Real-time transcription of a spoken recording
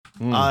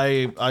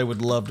I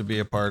would love to be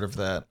a part of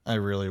that. I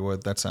really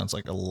would. That sounds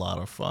like a lot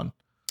of fun.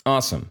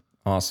 Awesome.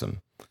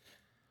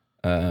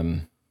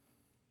 You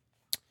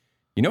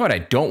know what I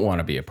don't want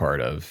to be a part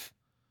of?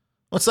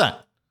 What's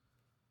that?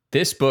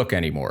 This book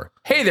anymore.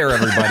 Hey there,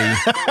 everybody.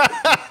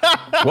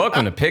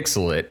 Welcome to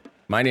Pixel It.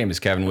 My name is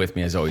Kevin. With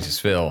me, as always, is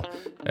Phil.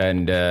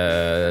 And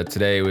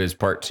today was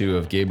part 2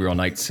 of Gabriel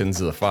Knight's Sins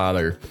of the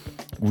Father.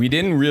 We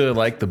didn't really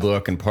like the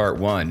book in part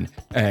 1.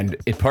 And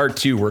in part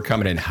 2, we're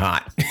coming in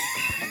hot.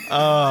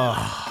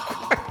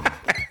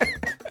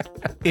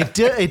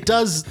 It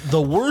does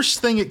the worst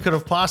thing it could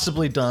have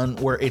possibly done,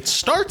 where it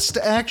starts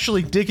to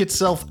actually dig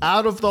itself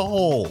out of the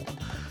hole.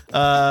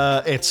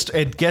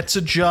 It gets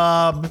a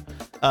job.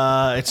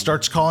 It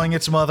starts calling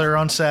its mother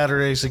on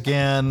Saturdays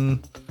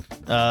again.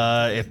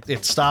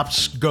 It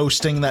stops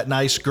ghosting that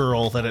nice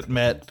girl that it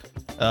met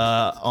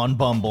on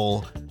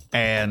Bumble,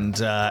 and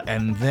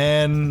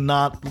then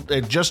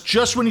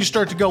just when you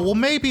start to go, well,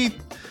 maybe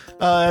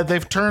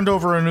they've turned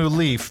over a new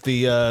leaf.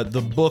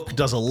 The book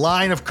does a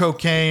line of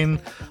cocaine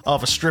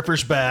off a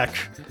stripper's back,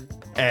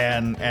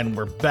 and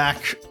we're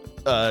back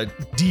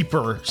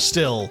deeper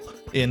still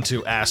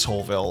into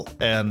Assholeville.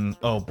 And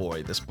oh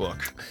boy, this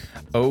book.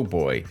 Oh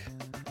boy.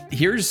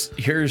 Here's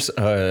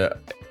a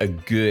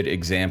good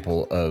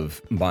example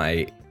of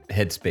my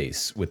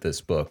headspace with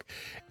this book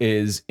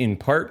is in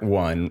part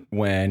 1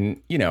 when,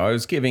 I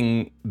was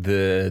giving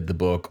the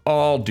book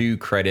all due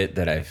credit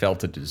that I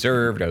felt it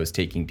deserved. I was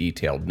taking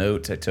detailed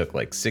notes. I took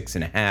like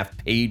 6.5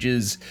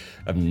 pages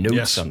of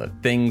notes on the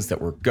things that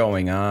were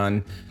going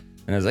on.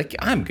 And I was like,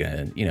 I'm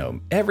gonna,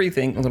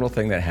 everything, little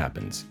thing that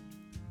happens.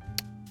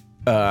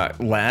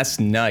 Last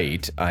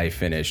night, I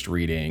finished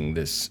reading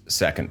this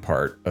second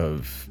part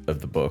of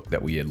the book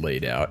that we had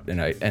laid out,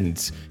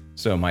 and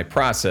so my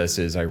process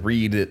is I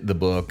read the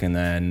book, and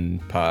then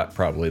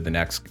probably the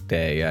next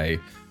day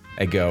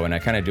I go and I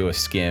kind of do a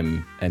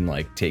skim and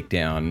like take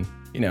down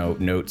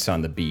notes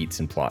on the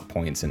beats and plot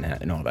points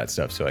and all that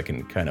stuff, so I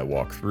can kind of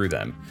walk through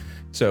them.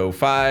 So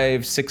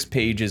 5-6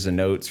 pages of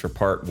notes for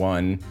part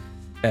 1,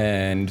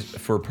 and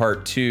for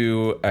part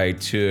 2 I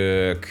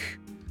took.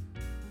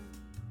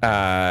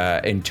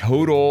 In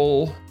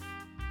total,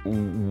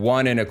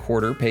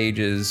 1.25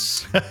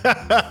 pages,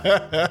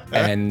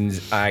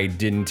 and I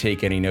didn't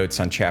take any notes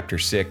on chapter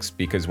 6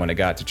 because when I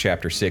got to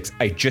chapter 6,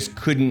 I just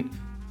couldn't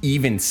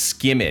even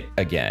skim it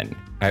again.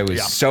 I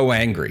was so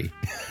angry.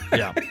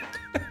 Yeah,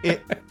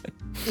 it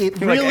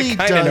really I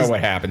kind of know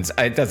what happens.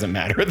 It doesn't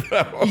matter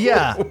though.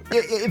 Yeah,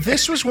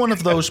 this was one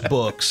of those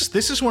books.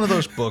 This is one of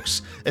those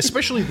books,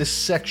 especially this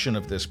section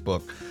of this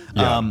book.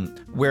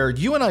 Where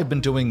you and I have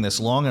been doing this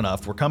long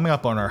enough. We're coming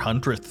up on our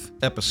 100th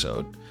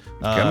episode.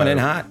 Coming in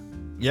hot.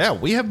 Yeah,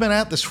 we have been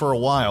at this for a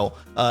while.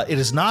 It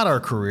is not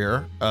our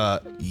career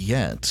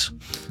yet.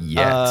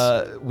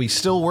 We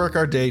still work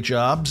our day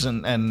jobs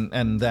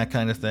and that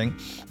kind of thing.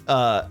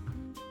 But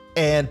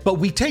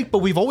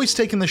we've always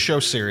taken the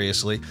show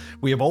seriously.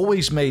 We have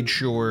always made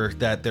sure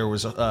that there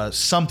was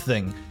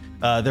something.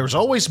 There's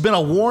always been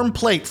a warm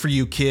plate for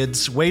you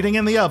kids waiting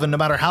in the oven, no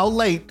matter how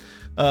late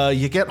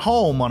you get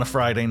home on a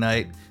Friday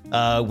night.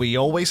 We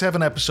always have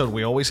an episode.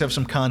 We always have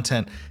some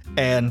content,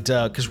 and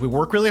because we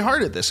work really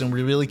hard at this and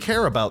we really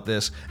care about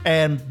this.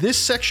 And this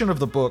section of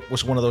the book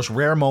was one of those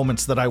rare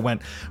moments that I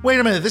went, wait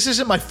a minute, this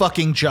isn't my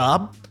fucking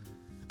job.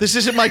 This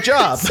isn't my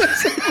job.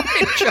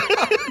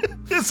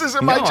 This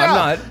isn't my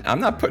job. I'm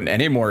not putting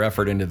any more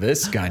effort into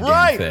this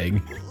goddamn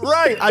thing.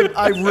 Right.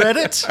 I read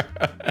it.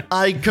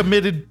 I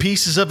committed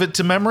pieces of it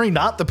to memory,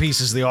 not the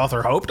pieces the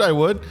author hoped I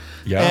would.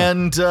 Yeah.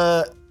 And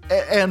I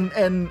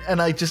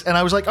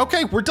was like,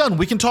 okay, we're done.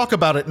 We can talk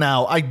about it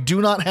now. I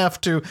do not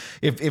have to.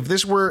 If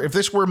this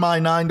were my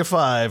 9 to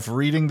 5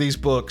 reading these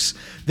books,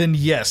 then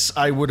yes,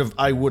 I would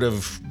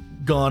have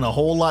gone a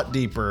whole lot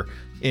deeper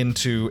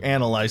into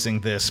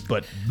analyzing this.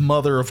 But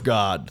Mother of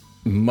God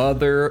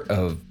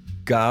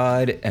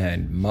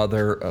and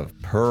Mother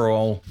of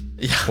Pearl,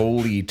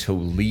 Holy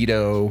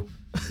Toledo,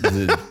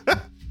 the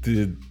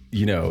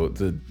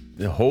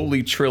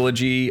holy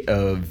trilogy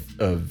of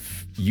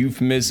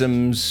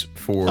euphemisms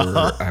for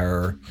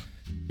our,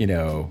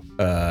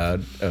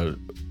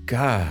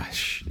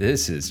 gosh,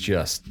 this is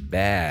just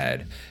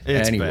bad.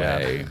 It's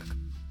bad.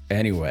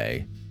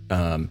 Anyway,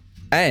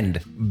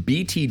 and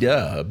BT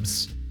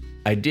Dubs,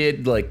 I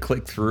did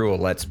click through a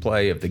Let's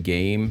Play of the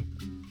game,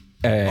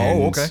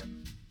 and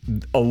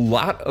a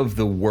lot of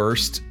the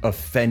worst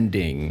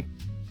offending.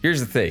 Here's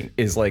the thing: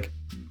 is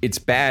it's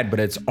bad, but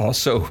it's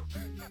also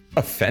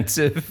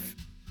offensive.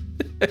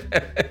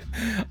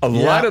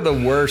 Lot of the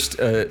worst,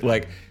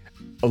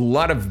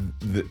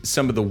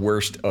 some of the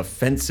worst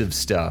offensive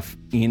stuff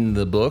in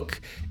the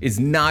book is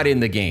not in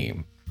the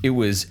game. It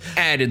was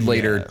added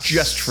later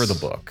just for the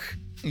book.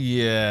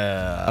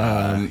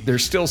 Yeah.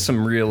 There's still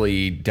some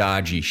really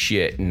dodgy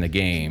shit in the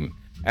game.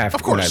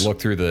 When I look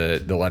through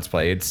the Let's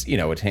Play, it's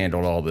it's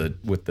handled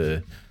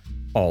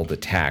all the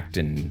tact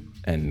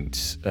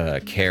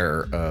and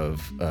care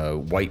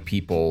of white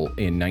people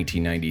in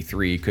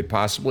 1993 could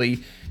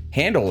possibly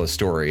handle a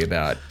story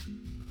about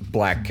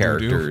black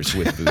characters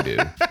with voodoo.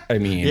 I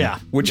mean,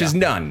 which is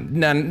none,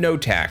 no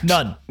tact.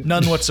 None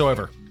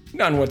whatsoever.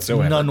 None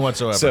whatsoever. None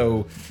whatsoever.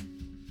 So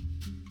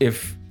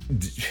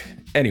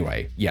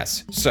anyway,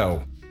 yes.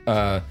 So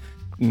the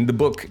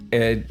book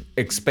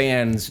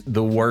expands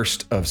the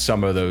worst of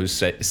some of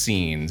those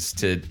scenes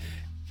to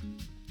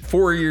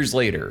 4 years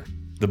later.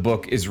 The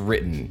book is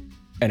written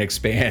and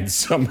expands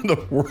some of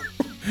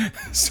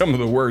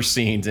the worst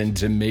scenes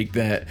into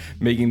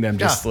making them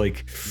just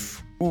like,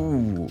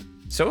 ooh.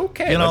 So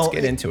okay, let's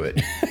get into it.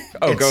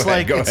 Go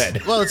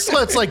ahead. Well,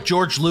 it's like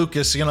George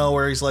Lucas,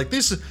 where he's like,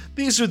 these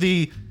were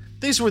the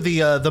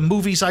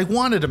movies I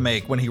wanted to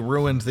make when he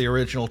ruined the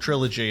original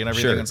trilogy and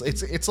everything. Sure.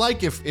 It's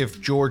like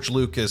if George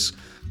Lucas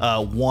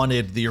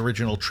wanted the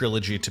original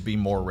trilogy to be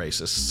more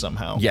racist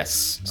somehow.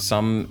 Yes,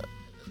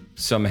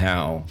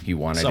 somehow he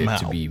wanted it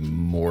to be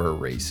more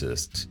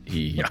racist.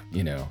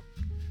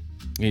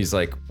 He's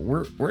like,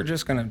 we're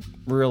just gonna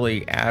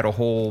really add a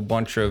whole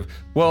bunch of.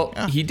 Well,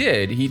 he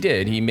did.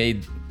 He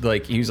made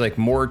he was like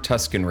more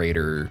Tusken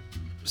Raider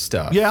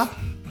stuff. Yeah.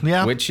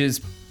 Which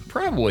is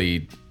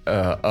probably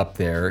up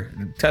there.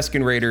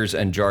 Tusken Raiders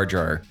and Jar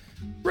Jar,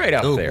 right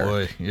up there.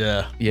 Oh boy,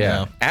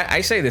 yeah. I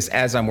say this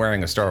as I'm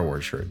wearing a Star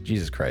Wars shirt.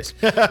 Jesus Christ.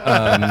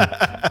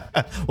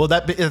 Well,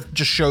 it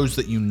just shows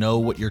that you know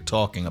what you're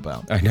talking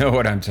about. I know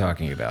what I'm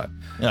talking about.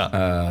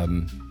 Yeah.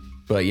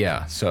 But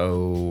yeah.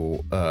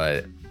 So.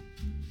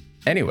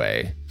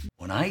 Anyway.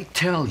 When I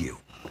tell you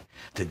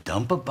to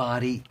dump a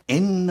body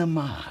in the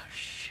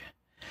marsh,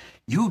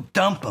 you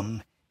dump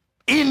them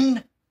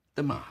in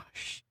the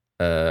marsh.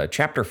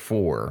 Chapter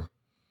 4,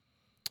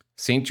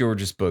 St.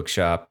 George's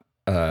Bookshop.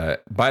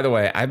 By the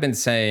way, I've been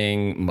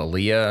saying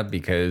Malia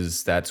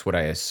because that's what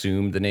I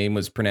assumed the name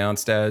was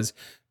pronounced as,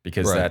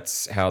 because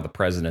that's how the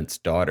president's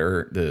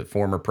daughter, the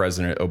former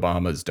President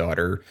Obama's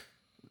daughter,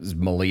 is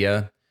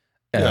Malia.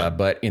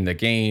 But in the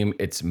game,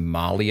 it's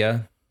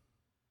Malia.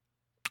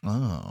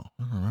 Oh,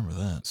 I don't remember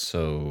that.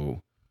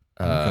 So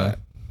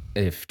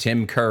if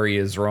Tim Curry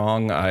is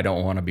wrong, I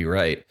don't want to be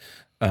right.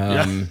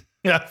 Yeah,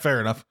 fair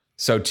enough.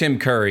 So Tim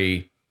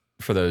Curry,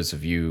 for those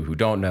of you who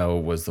don't know,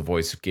 was the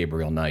voice of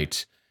Gabriel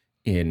Knight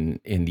in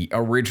the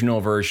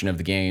original version of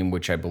the game,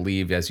 which I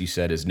believe, as you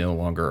said, is no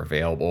longer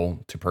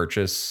available to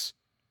purchase.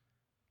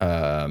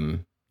 Did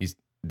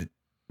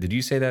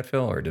you say that,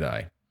 Phil, or did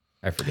I?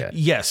 I forget.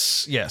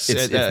 Yes.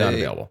 It's not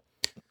available.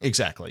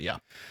 Exactly, yeah.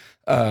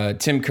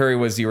 Tim Curry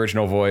was the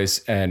original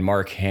voice, and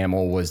Mark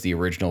Hamill was the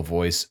original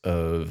voice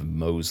of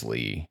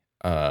Mosley.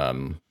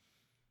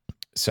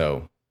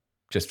 So,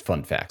 just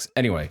fun facts.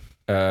 Anyway,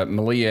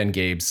 Malia and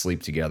Gabe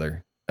sleep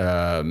together.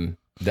 Fine.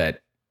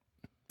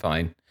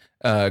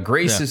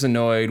 Grace is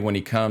annoyed when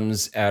he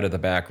comes out of the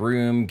back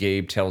room.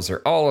 Gabe tells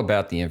her all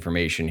about the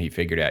information he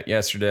figured out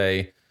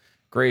yesterday.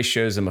 Grace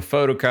shows him a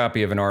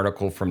photocopy of an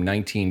article from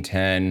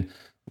 1910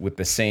 with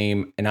the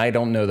same, and I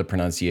don't know the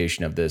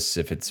pronunciation of this,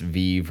 if it's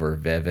Vive or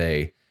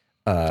Veve.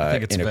 I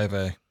think it's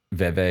Veve.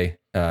 Veve,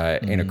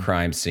 in a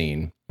crime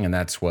scene. And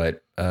that's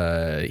what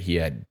he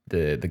had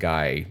the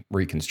guy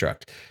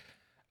reconstruct.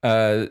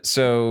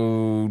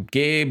 So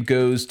Gabe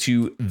goes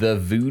to the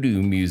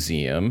Voodoo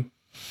Museum.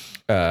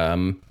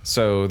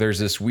 So there's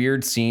this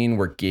weird scene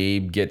where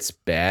Gabe gets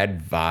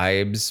bad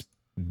vibes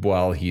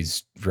while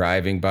he's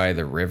driving by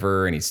the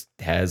river, and he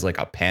has like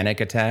a panic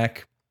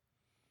attack.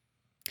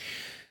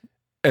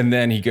 And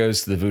then he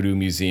goes to the Voodoo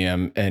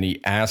Museum and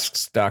he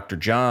asks Dr.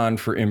 John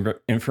for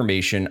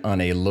information on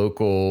a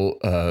local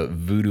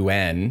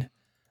voodooan,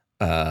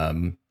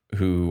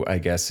 who I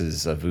guess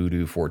is a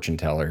voodoo fortune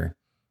teller.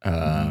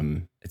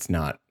 It's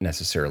not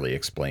necessarily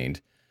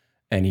explained.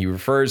 And he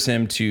refers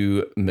him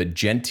to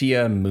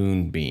Magentia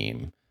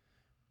Moonbeam.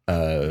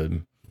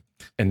 And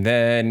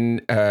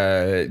then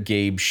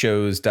Gabe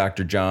shows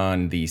Dr.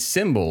 John the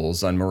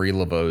symbols on Marie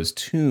Laveau's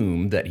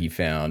tomb that he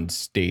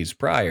found days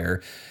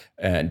prior.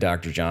 And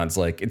Dr. John's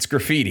like, it's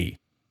graffiti.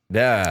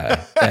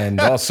 Yeah.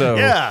 And also,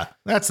 yeah,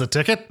 that's the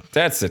ticket.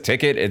 That's the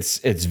ticket.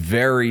 It's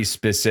very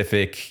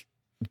specific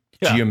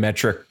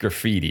geometric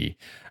graffiti.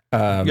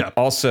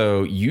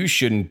 Also, you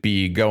shouldn't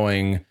be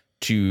going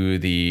to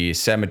the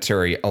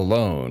cemetery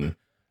alone.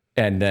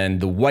 And then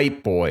the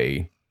white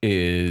boy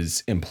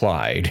is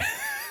implied.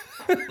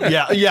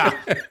 Yeah.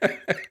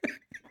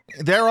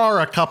 There are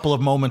a couple of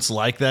moments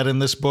like that in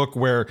this book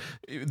where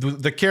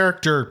the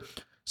character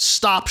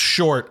stops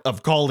short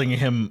of calling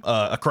him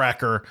a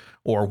cracker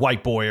or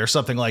white boy or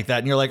something like that,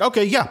 and you're like,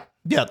 okay, yeah,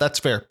 that's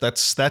fair.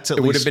 That's at least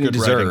it would have been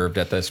deserved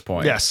writing at this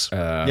point. Yes,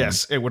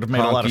 it would have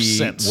made a lot of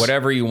sense.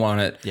 Whatever you want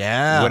it,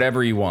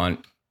 whatever you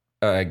want.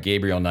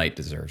 Gabriel Knight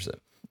deserves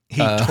it. He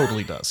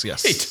totally does.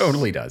 Yes, he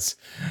totally does.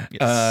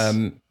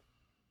 Yes.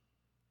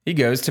 He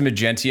goes to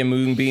Magentia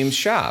Moonbeam's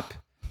shop.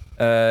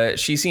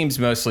 She seems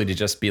mostly to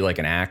just be like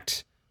an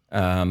act.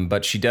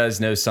 But she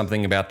does know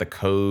something about the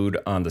code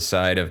on the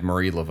side of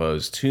Marie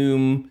Laveau's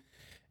tomb,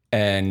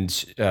 and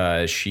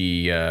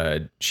she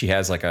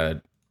has like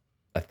a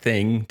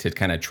thing to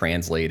kind of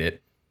translate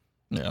it.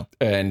 Yeah,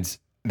 and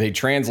they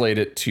translate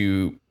it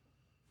to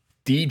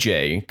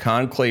DJ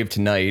Conclave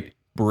tonight.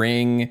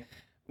 Bring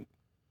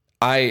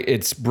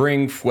It's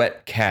bring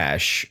fwet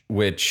cash,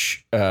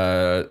 which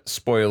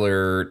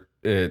spoiler.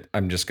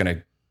 I'm just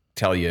gonna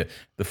tell you,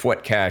 the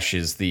fwet cash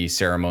is the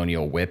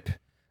ceremonial whip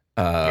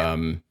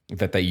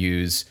that they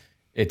use.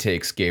 It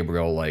takes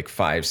Gabriel like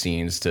 5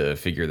 scenes to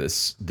figure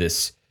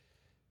this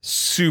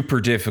super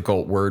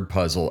difficult word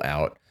puzzle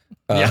out.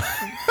 It's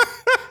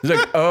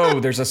like, oh,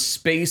 there's a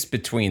space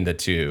between the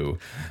two.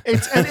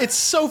 It's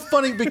so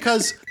funny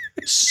because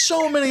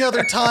so many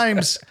other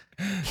times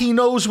he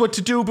knows what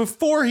to do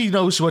before he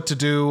knows what to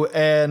do,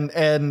 and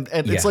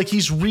it's like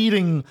he's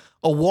reading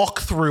a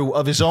walkthrough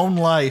of his own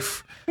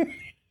life.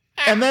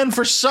 And then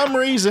for some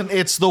reason,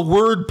 it's the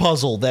word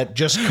puzzle that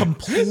just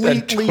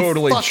completely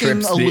totally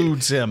fucking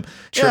eludes him.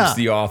 Trips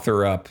the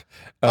author up.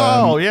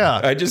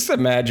 I just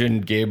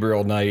imagine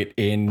Gabriel Knight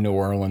in New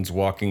Orleans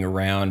walking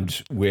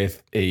around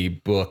with a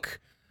book,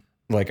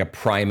 like a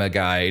Prima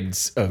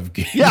Guides of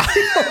games. Yeah.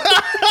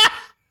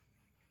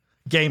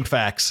 Game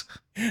facts.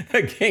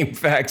 A game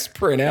facts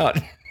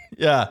printout.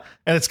 Yeah,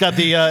 and it's got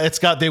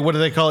the what do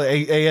they call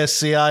it?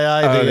 ASCII,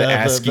 the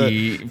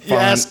ASCII font.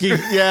 ASCII.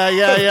 Yeah.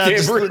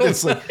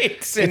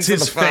 It's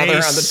his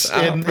face.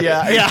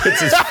 Yeah.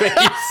 It's his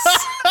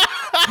face.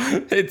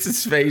 It's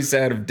his face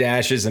out of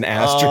dashes and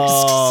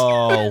asterisks.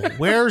 Oh,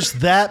 where's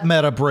that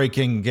meta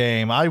breaking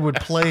game? I would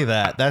play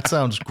that. That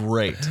sounds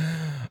great.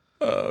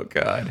 Oh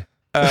God.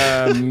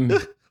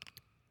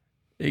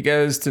 He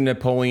goes to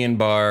Napoleon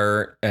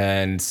Bar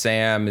and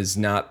Sam is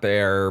not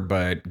there,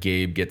 but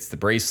Gabe gets the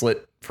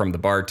bracelet from the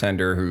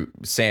bartender who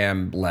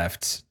Sam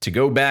left to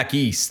go back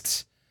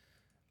east.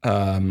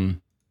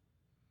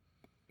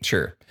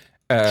 Sure.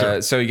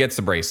 So he gets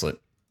the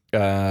bracelet.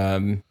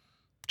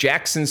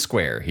 Jackson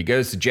Square. He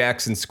goes to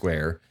Jackson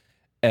Square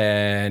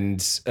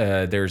and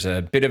there's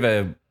a bit of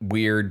a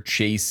weird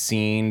chase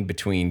scene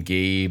between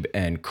Gabe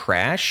and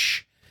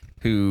Crash,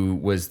 who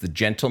was the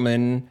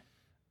gentleman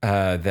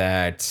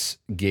that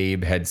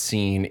Gabe had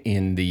seen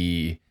in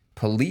the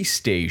police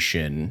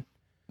station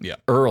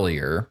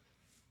earlier.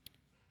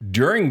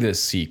 During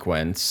this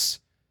sequence,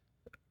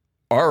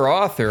 our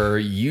author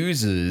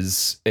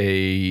uses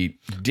a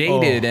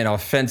dated and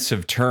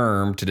offensive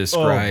term to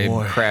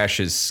describe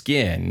Crash's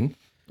skin.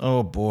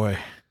 Oh, boy.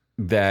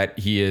 That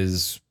he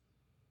is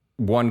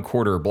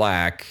 1/4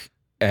 black,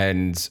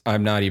 and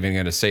I'm not even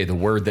going to say the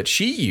word that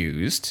she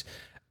used.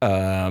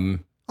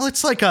 Well,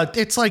 it's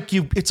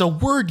a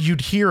word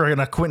you'd hear in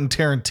a Quentin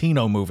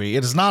Tarantino movie.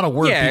 It is not a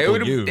word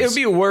people use. It would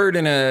be a word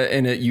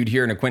you'd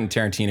hear in a Quentin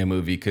Tarantino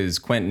movie because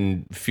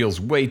Quentin feels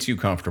way too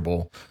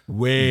comfortable.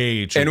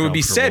 Way too And it would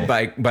be said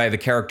by the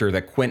character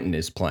that Quentin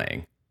is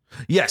playing.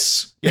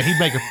 Yes. Yeah, he'd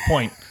make a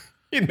point.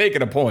 He'd make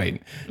it a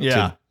point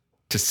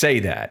to say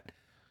that.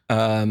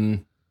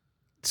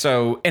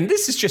 So, and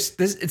this is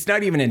just, it's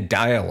not even in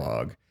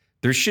dialogue.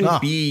 There shouldn't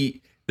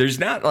be... There's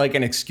not like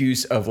an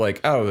excuse of like,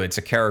 oh, it's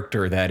a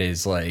character that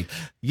is like.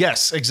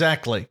 Yes,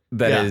 exactly.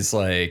 That is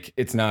like,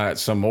 it's not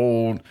some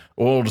old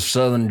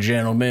Southern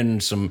gentleman,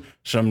 some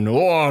New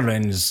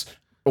Orleans,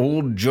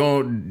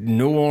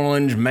 New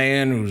Orleans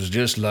man who's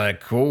just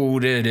like,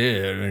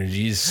 and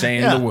he's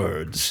saying the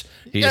words.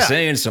 He's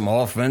saying some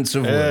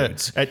offensive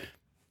words.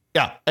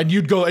 And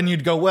you'd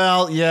go,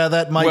 well, yeah,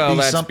 that might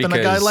be something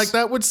a guy like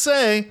that would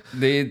say.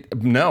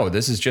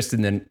 This is just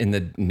in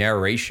the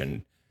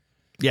narration.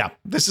 Yeah,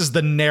 this is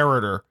the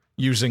narrator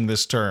using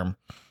this term.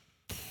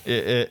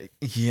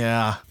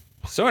 Yeah.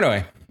 So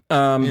anyway,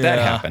 that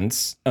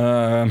happens.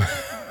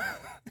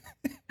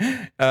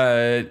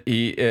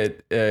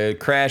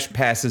 Crash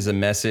passes a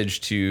message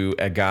to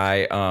a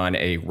guy on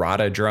a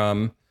rada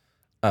drum,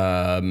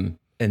 and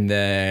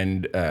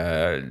then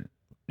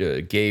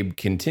Gabe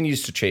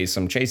continues to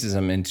chases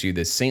him into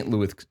the St.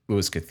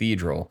 Louis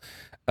Cathedral.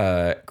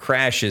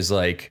 Crash is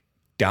like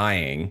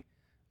dying.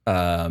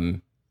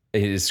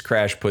 As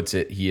Crash puts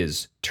it, he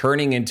is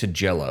turning into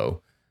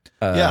jello.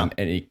 And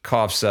he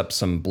coughs up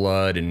some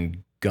blood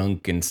and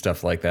gunk and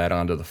stuff like that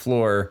onto the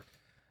floor.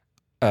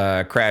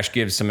 Crash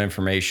gives some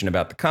information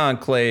about the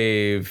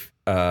Conclave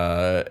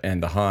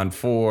and the Han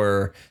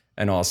 4,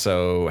 and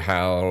also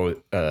how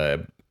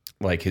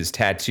like his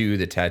tattoo,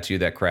 the tattoo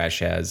that Crash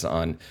has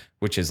on,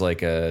 which is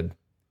like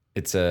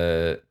it's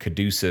a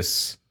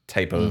caduceus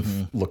type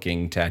of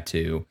looking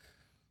tattoo.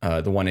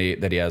 The one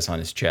that he has on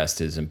his chest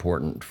is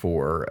important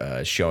for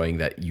showing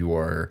that you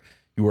are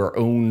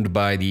owned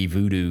by the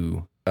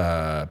voodoo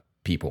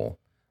people.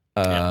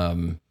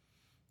 And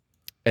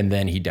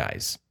then he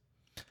dies.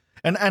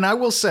 And I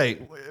will say,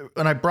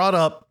 when I brought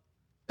up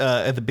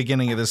at the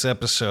beginning of this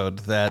episode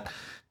that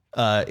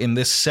in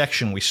this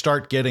section we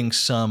start getting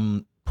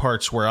some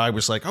parts where I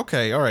was like,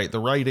 okay, all right, the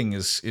writing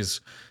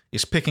is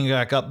picking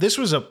back up. This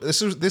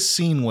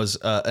scene was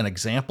an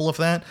example of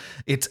that.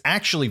 It's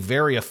actually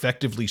very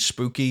effectively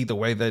spooky the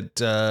way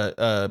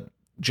that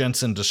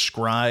Jensen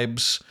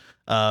describes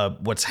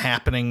what's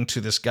happening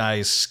to this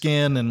guy's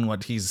skin and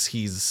what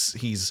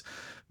he's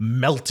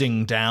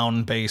melting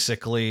down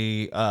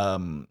basically.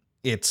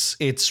 it's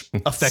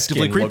effectively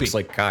Skin creepy. looks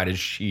like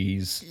cottage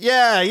cheese.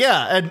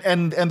 Yeah,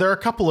 and there are a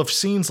couple of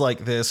scenes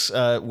like this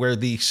where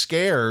the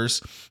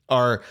scares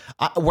are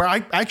where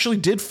I actually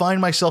did find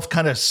myself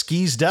kind of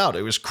skeezed out.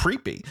 It was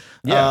creepy,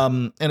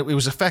 and it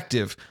was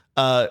effective.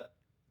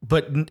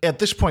 But at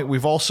this point,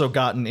 we've also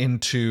gotten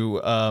into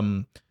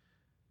a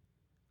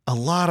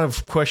lot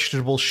of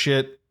questionable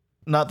shit.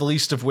 Not the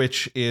least of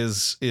which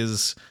is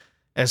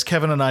as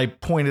Kevin and I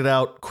pointed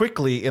out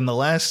quickly in the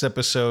last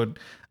episode.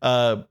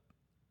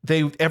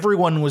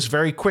 Everyone was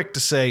very quick to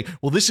say,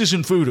 well, this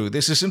isn't voodoo.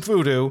 This isn't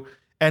voodoo.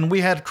 And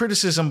we had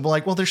criticism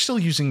like, well, they're still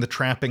using the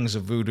trappings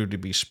of voodoo to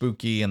be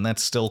spooky, and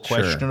that's still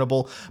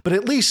questionable. Sure. But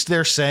at least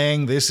they're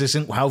saying this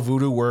isn't how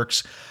voodoo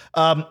works.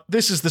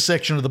 This is the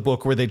section of the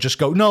book where they just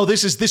go, no,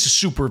 this is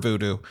super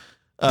voodoo.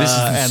 This is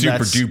the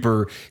super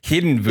duper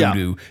hidden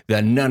voodoo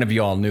that none of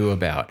y'all knew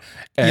about.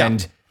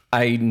 And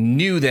I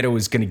knew that it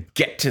was going to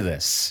get to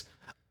this.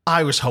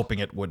 I was hoping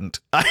it wouldn't.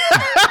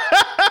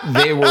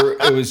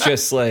 It was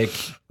just like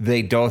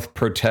they both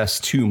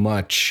protest too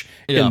much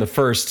in the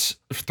first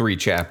 3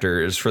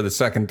 chapters. For the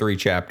second 3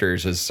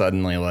 chapters is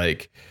suddenly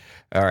like,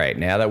 all right,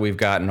 now that we've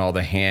gotten all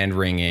the hand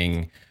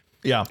wringing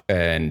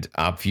and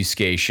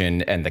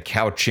obfuscation and the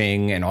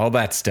couching and all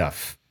that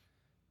stuff,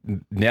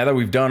 now that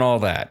we've done all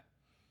that,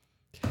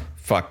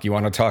 fuck, you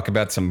want to talk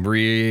about some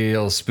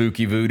real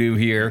spooky voodoo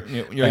here?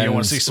 You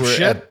want to see some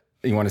shit?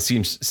 You want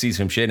to see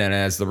some shit, and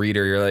as the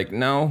reader, you're like,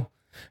 no.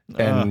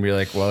 And you're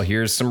like, well,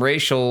 here's some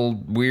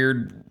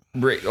weird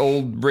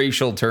old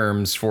racial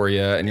terms for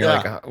you. And you're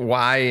like,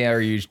 why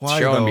are you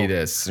showing me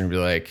this? And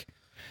you're like,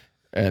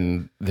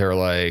 and they're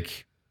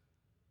like,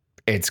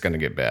 it's going to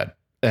get bad.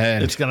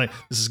 And this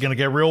is going to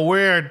get real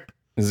weird.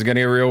 This is going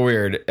to get real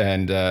weird.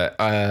 And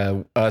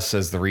us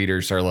as the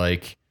readers are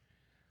like,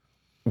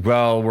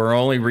 well, we're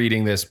only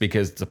reading this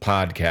because it's a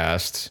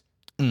podcast.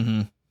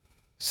 Mm-hmm.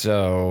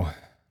 So...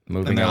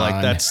 Moving on.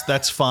 Like,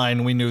 that's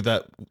fine. We knew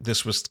that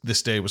this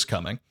day was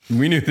coming.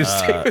 We knew this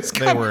day was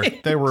coming.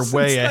 They were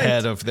way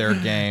ahead of their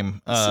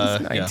game.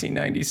 Since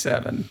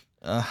 1997.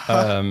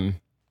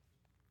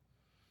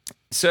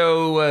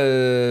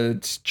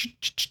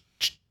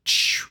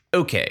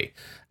 Okay.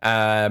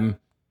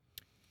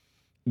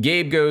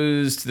 Gabe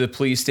goes to the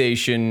police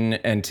station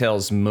and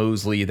tells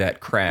Mosley that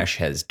Crash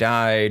has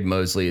died.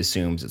 Mosley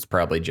assumes it's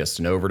probably just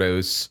an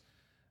overdose.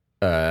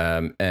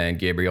 And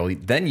Gabriel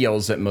then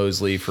yells at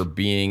Mosley for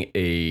being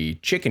a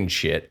chicken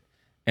shit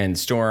and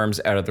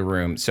storms out of the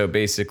room. So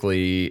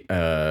basically,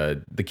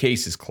 the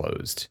case is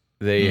closed.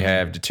 They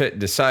have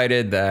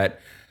decided that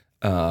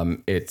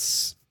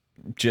it's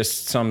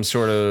just some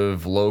sort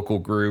of local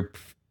group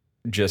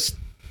just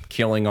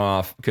killing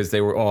off, because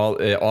they were all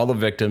the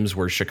victims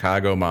were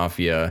Chicago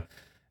Mafia,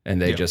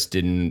 and they just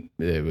didn't.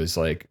 It was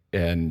like,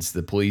 and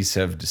the police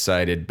have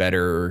decided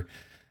better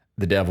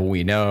the devil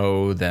we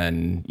know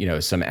than,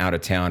 some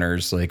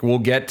out-of-towners. Like, we'll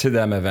get to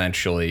them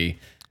eventually.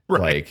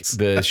 Right. Like,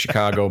 the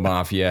Chicago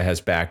Mafia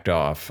has backed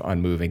off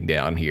on moving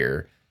down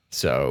here.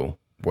 So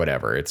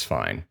whatever, it's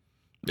fine.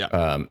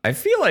 Yeah. I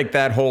feel like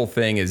that whole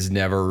thing is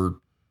never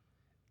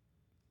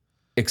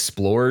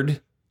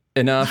explored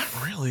enough.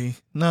 Not really.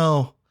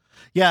 No.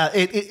 Yeah,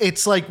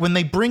 it's like when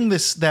they bring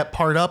that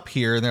part up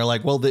here, and they're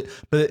like, well,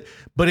 but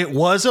it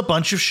was a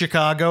bunch of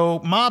Chicago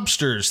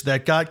mobsters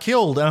that got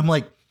killed. And I'm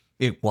like,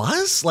 it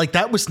was? Like,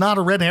 that was not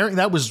a red herring?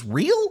 That was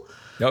real?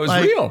 That was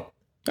real.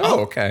 Oh,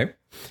 okay.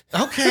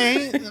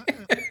 Okay.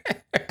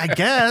 I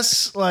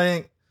guess.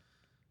 Like,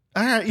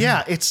 all right.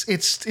 Yeah,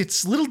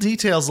 it's little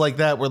details like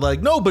that where,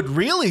 like, no, but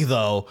really,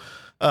 though.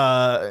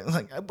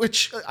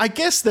 Which I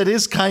guess that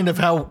is kind of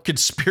how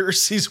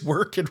conspiracies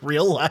work in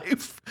real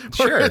life.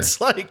 Where it's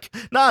like,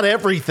 not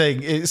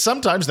everything.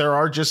 Sometimes there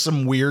are just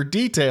some weird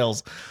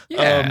details.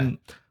 Yeah.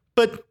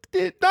 But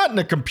not in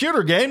a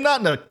computer game, not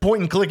in a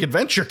point-and-click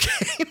adventure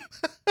game.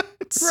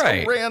 It's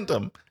so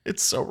random.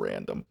 It's so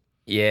random.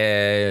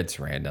 Yeah, it's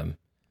random.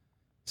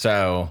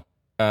 So,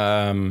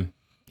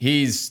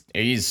 he's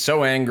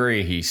so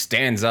angry, he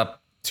stands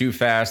up too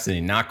fast and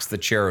he knocks the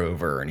chair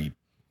over and he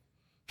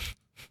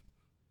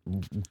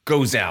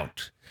goes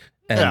out.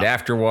 And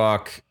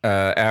afterwards,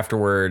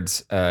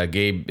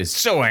 Gabe is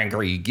so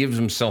angry, he gives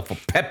himself a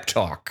pep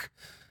talk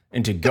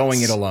into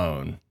going it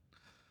alone.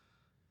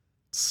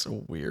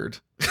 So weird.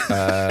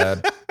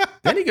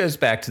 Then he goes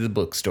back to the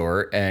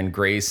bookstore and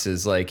Grace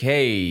is like,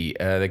 hey,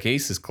 the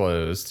case is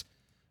closed.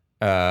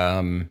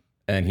 And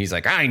he's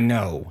like, I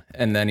know.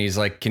 And then he's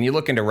like, can you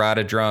look into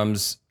Rada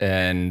drums?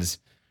 And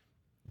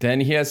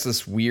then he has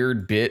this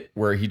weird bit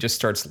where he just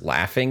starts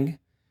laughing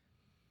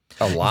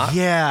a lot.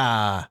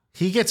 Yeah.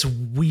 He gets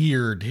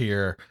weird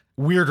here.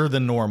 Weirder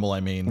than normal, I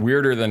mean.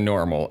 Weirder than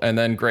normal. And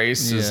then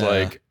Grace is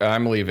like,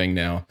 I'm leaving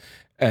now.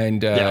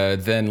 And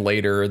then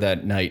later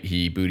that night,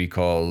 he booty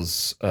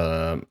calls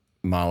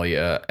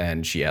Malia,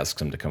 and she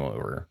asks him to come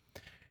over.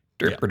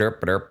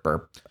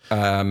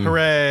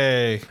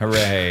 Hooray.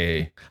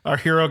 Hooray. Our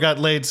hero got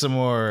laid some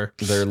more.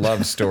 Their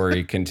love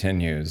story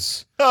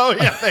continues. Oh,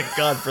 yeah. Thank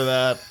God for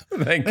that.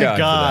 Thank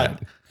God.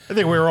 For that. I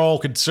think we were all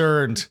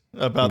concerned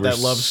about that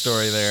love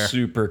story there.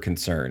 Super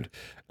concerned.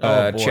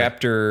 Oh, boy.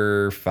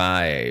 Chapter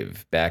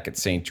 5, back at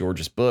St.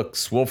 George's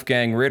Books,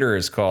 Wolfgang Ritter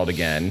is called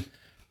again,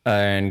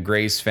 and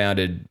Grace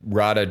founded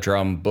Rada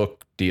Drum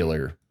Book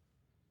Dealer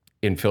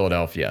in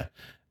Philadelphia.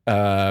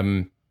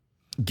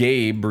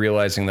 Gabe,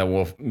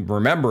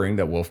 remembering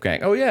that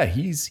Wolfgang, oh yeah,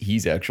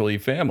 he's actually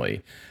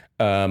family.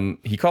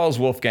 He calls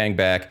Wolfgang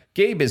back.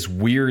 Gabe is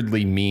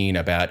weirdly mean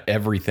about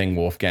everything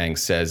Wolfgang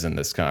says in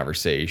this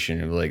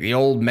conversation. Like the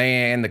old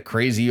man, the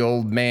crazy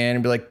old man,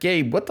 and be like,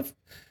 Gabe, what the,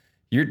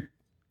 you're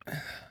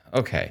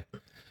okay.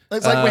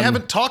 It's like we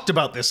haven't talked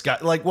about this guy.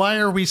 Like, why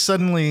are we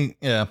suddenly?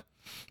 Yeah.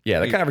 Yeah,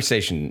 the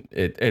conversation,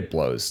 it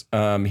blows.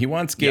 He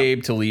wants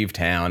Gabe to leave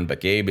town, but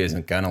Gabe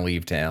isn't going to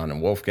leave town,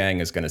 and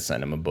Wolfgang is going to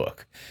send him a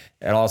book.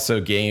 And also,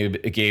 Gabe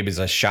is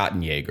a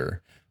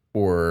Schottenjäger,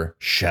 or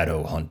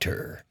shadow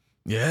hunter.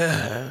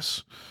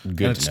 Yes.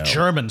 Good and it's to know.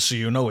 German, so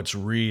you know it's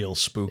real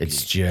spooky.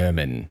 It's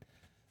German.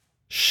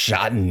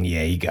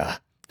 Schottenjäger.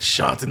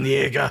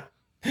 Schottenjäger.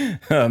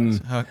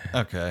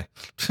 Okay.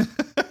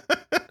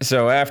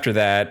 So after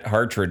that,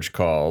 Hartridge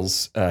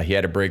calls. He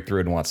had a breakthrough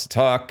and wants to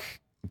talk.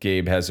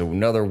 Gabe has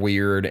another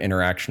weird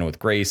interaction with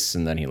Grace,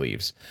 and then he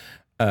leaves.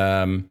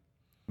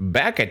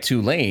 Back at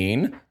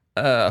Tulane,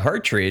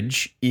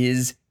 Hartridge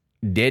is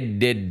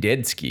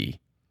dead ski.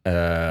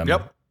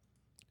 Yep.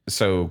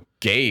 So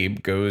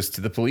Gabe goes to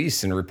the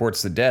police and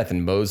reports the death,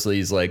 and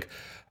Mosley's like,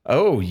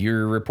 oh,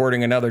 you're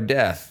reporting another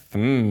death.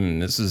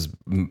 This is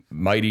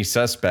mighty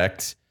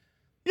suspect.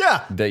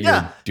 Yeah. That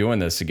you're doing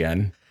this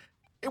again.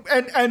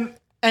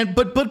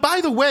 But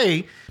by the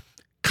way,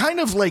 kind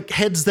of like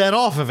heads that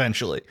off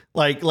eventually.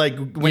 Like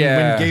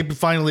when Gabe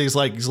finally is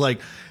like, he's like,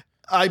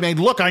 I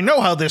mean, look, I know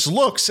how this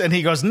looks. And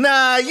he goes,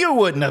 nah, you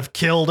wouldn't have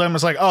killed him.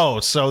 It's like, oh,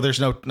 so there's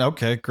no,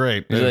 okay,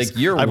 great. Like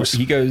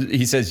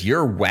he says,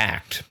 you're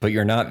whacked, but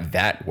you're not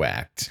that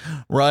whacked.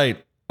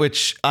 Right.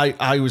 Which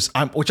I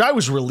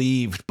was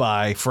relieved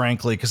by,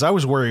 frankly, because I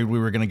was worried we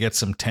were going to get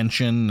some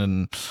tension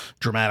and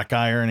dramatic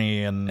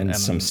irony and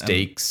some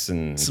stakes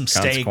and some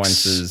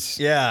consequences. Stakes.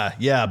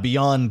 Yeah.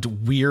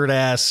 Beyond weird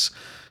ass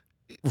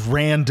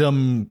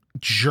random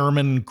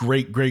German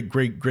great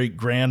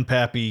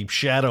grandpappy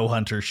shadow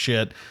hunter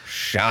shit.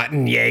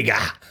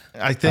 Schottenjäger.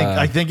 I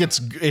think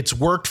it's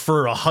worked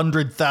for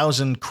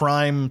 100,000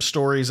 crime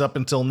stories up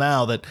until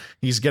now that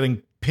he's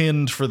getting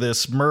pinned for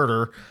this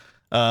murder.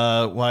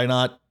 Why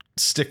not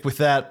stick with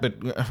that?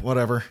 But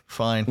whatever,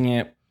 fine.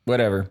 Yeah,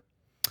 whatever.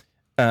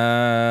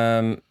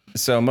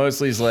 So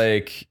Mosley's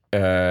like,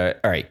 all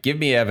right, give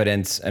me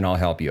evidence and I'll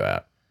help you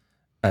out.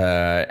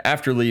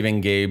 After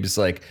leaving, Gabe's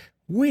like,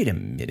 wait a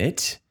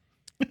minute.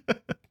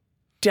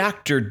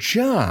 Dr.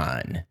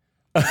 John.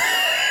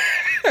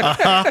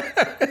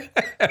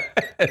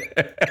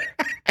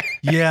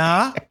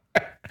 Yeah.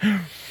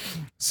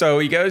 So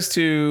he goes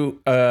to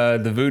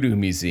the Voodoo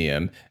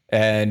Museum,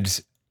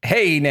 and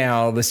hey,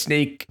 now the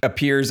snake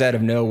appears out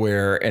of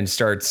nowhere and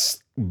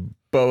starts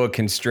boa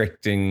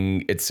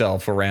constricting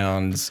itself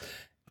around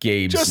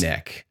Gabe's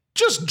neck.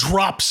 Just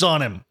drops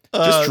on him.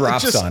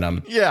 On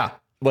him. Yeah.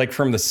 Like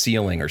from the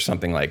ceiling or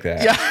something like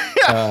that. Yeah.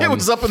 It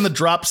was up in the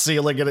drop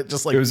ceiling and it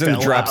just like it was in the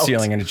drop out.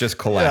 ceiling and it just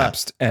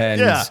collapsed.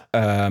 Yeah.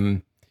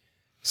 And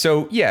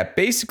so yeah,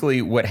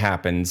 basically what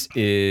happens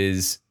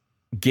is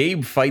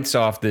Gabe fights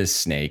off this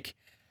snake,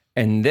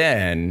 and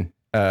then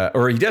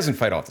or he doesn't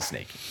fight off the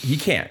snake. He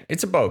can't.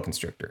 It's a boa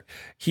constrictor.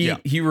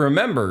 He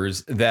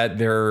remembers that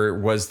there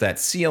was that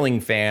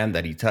ceiling fan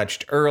that he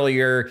touched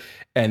earlier,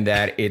 and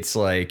that it's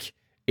like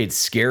it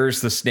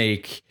scares the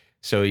snake.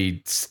 So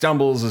he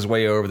stumbles his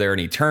way over there and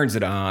he turns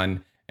it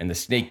on, and the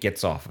snake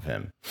gets off of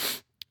him.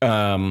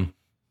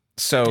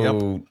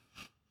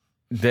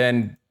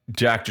 Then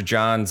Dr.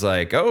 John's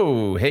like,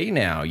 oh, hey,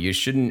 now you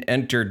shouldn't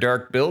enter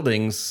dark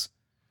buildings.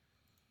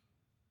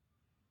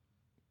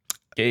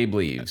 Gabe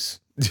leaves.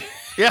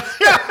 Yeah.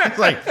 It's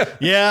like,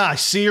 yeah, I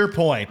see your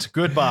point.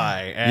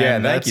 Goodbye.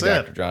 And thank you,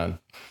 that's Dr. John.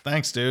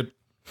 Thanks, dude.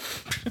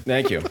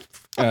 Thank you.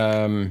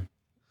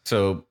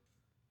 So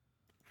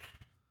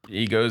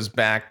he goes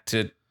back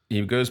to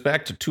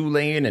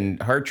Tulane and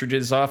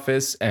Hartridge's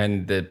office,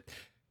 and the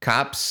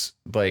cops,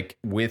 like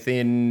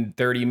within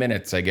 30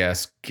 minutes, I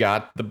guess,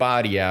 got the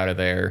body out of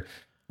there.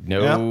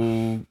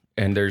 And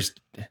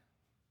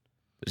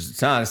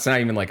it's not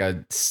even like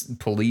a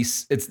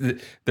police.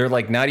 They're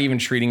like not even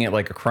treating it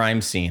like a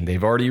crime scene.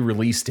 They've already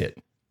released it.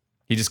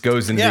 He just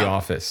goes into the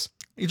office.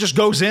 He just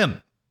goes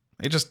in.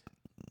 He just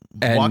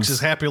walks his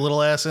happy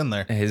little ass in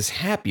there. His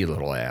happy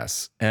little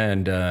ass.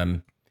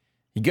 And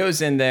he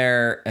goes in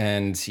there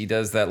and he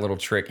does that little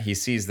trick. He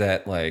sees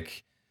that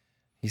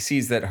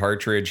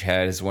Hartridge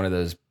has one of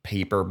those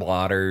paper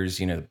blotters,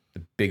 the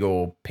big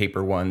old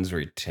paper ones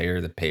where you tear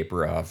the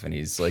paper off, and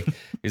he's like,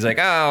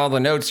 oh, all the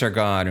notes are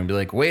gone. And be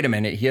like, wait a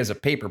minute, he has a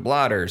paper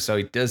blotter. So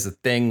he does the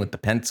thing with the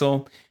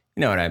pencil.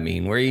 You know what I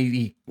mean? Where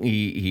he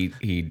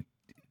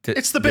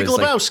it's the Big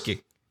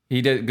Lebowski.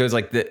 Goes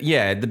like the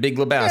Big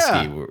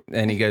Lebowski,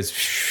 and he goes,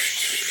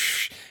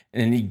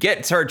 and he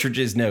gets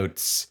Hartridge's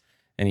notes,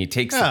 and he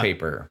takes the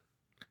paper.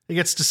 He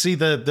gets to see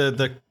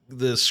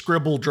the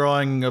scribble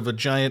drawing of a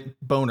giant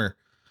boner.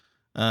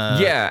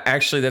 Yeah,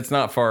 actually, that's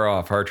not far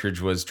off.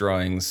 Hartridge was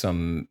drawing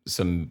some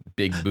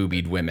big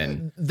boobied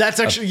women. That's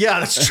actually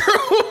that's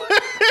true.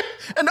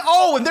 and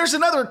there's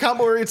another account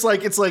where it's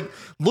like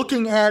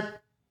looking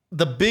at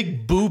the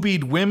big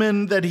boobied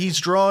women that he's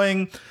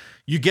drawing.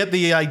 You get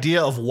the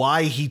idea of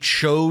why he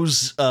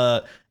chose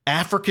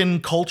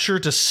African culture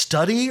to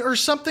study or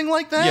something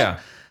like that. Yeah,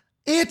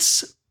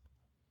 it's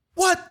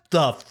what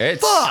the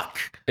fuck.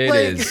 It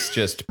is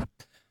just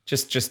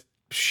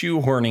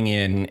shoehorning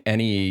in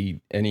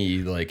any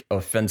like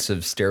offensive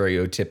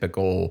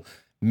stereotypical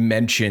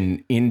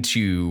mention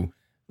into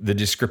the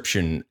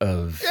description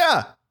of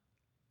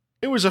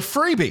it was a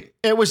freebie.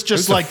 It was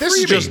just like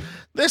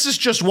this is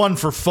just one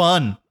for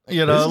fun,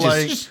 you know,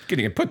 just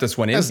getting to put this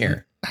one in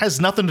here.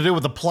 Has nothing to do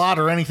with the plot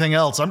or anything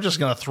else. I'm just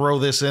gonna throw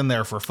this in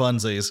there for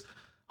funsies.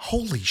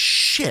 Holy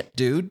shit,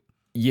 dude.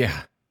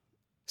 Yeah.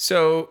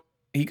 So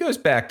he goes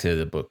back to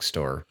the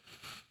bookstore.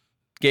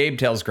 Gabe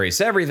tells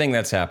Grace everything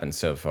that's happened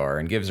so far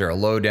and gives her a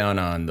lowdown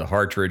on the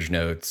Hartridge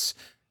notes,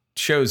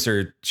 shows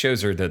her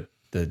the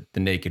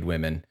naked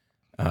women.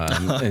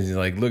 And he's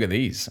like, look at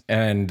these.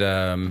 And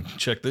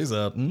check these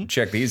out.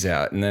 Check these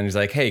out. And then he's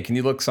like, hey, can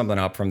you look something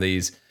up from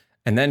these?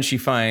 And then she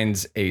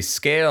finds a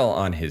scale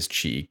on his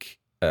cheek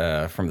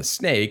from the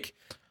snake.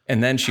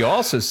 And then she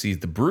also sees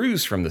the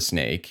bruise from the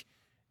snake.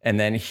 And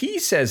then he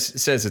says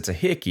it's a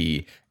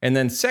hickey, and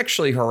then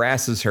sexually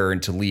harasses her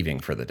into leaving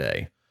for the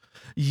day.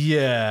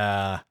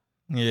 Yeah.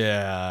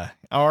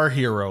 Our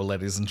hero,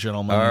 ladies and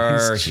gentlemen.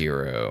 Our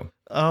hero.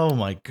 Oh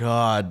my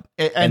God.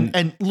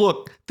 And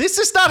look, this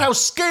is not how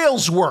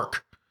scales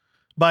work.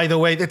 By the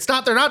way,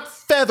 they're not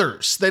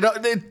feathers. They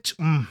don't.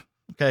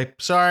 Okay.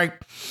 Sorry.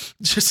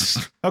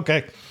 Just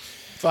okay.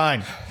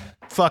 Fine.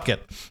 Fuck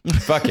it.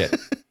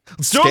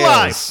 Let's do it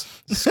live.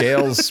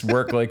 Scales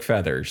work like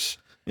feathers.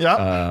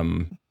 Yeah.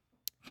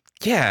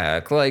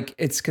 Yeah. Like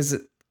it's because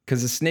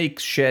a snake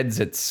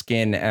sheds its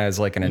skin as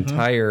like an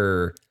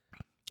entire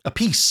a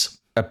piece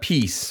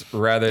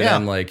rather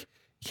than like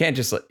you can't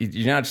just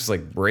you're not just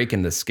like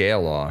breaking the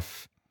scale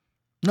off.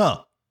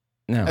 No.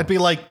 That'd be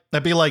like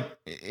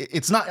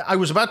it's not. I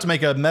was about to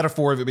make a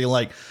metaphor of it being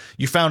like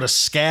you found a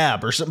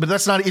scab or something, but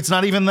it's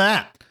not even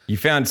that. You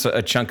found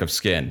a chunk of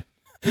skin.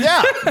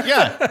 Yeah.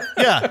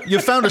 You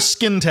found a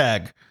skin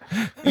tag.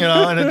 You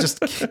know, and it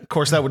just, of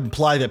course, that would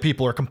imply that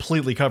people are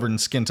completely covered in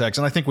skin tags.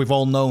 And I think we've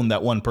all known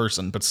that one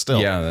person, but still.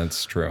 Yeah,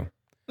 that's true.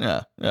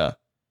 Yeah.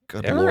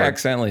 Good Ever Lord.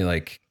 accidentally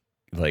like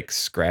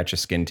scratch a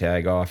skin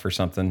tag off or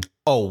something?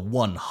 Oh,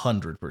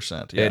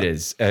 100%. Yeah. It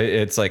is.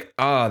 It's like,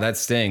 that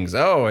stings.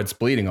 Oh, it's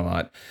bleeding a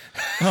lot.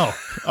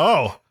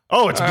 Oh,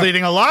 it's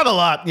bleeding a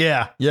lot.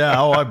 Yeah.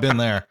 Oh, I've been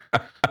there.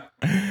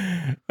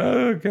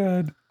 Oh,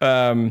 God.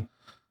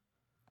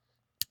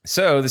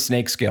 So the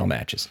snake scale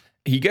matches.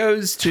 He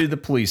goes to the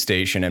police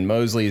station and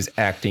Mosley is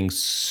acting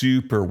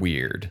super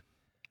weird.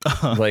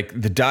 Like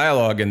the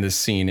dialogue in this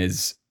scene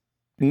is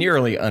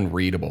nearly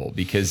unreadable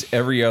because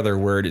every other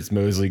word is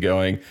Mosley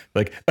going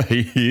like,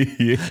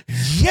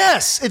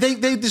 yes,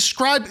 they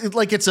describe it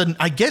like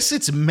I guess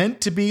it's meant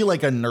to be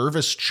like a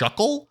nervous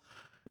chuckle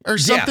or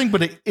something,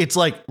 but it's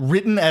like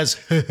written as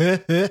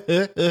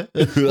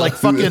like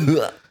fucking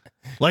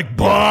like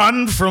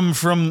Bond from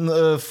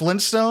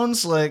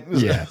Flintstones, like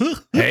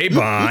Hey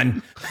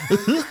Bond. I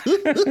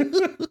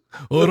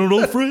don't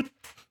know, Fred.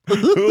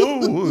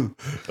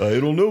 I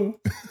don't know.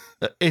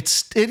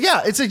 It's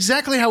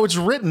exactly how it's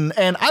written,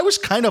 and I was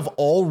kind of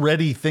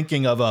already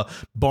thinking of a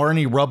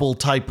Barney Rubble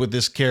type with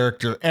this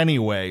character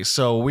anyway,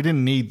 so we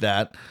didn't need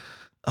that.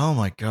 Oh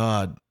my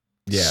God,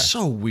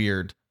 so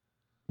weird.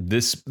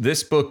 This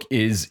book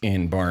is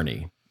in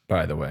Barney,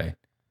 by the way.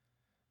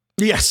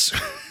 Yes,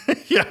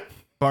 yeah.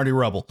 Barney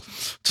Rubble.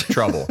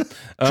 Trouble.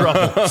 Oh,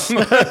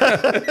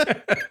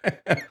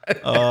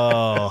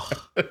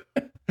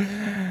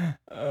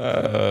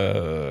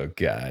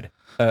 God.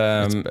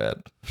 that's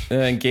bad.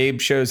 And Gabe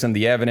shows him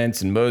the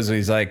evidence, and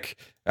Mosley's like,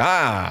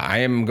 I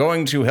am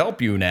going to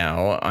help you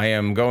now. I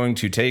am going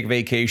to take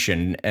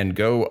vacation and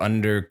go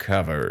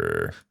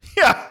undercover.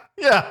 Yeah.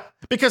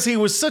 Because he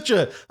was such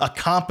a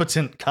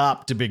competent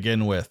cop to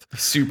begin with.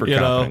 Super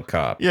competent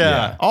cop.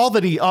 Yeah. All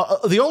that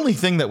the only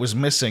thing that was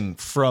missing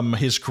from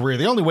his career,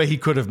 the only way he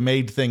could have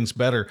made things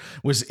better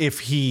was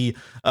if he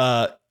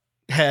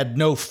had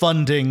no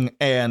funding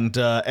and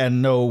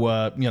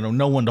no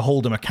no one to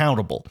hold him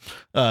accountable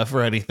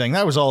for anything.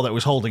 That was all that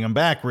was holding him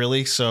back,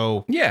 really.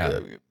 So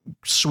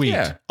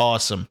sweet,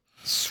 awesome,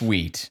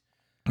 sweet.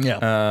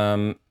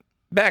 Yeah.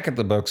 Back at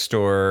the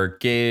bookstore,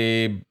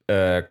 Gabe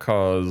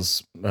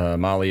calls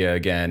Malia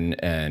again,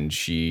 and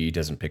she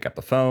doesn't pick up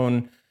the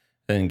phone.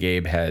 Then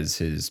Gabe has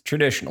his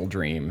traditional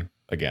dream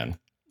again.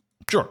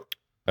 Sure.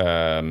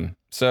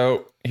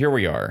 So here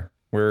we are.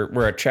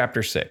 We're at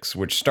chapter 6,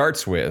 which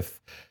starts with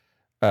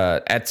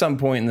at some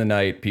point in the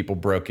night, people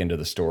broke into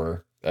the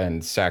store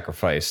and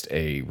sacrificed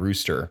a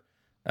rooster.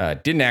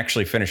 Didn't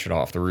actually finish it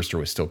off. The rooster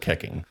was still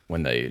kicking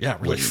when they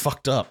really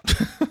fucked up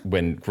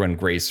when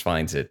Grace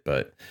finds it,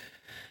 but.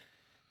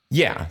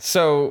 Yeah,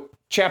 so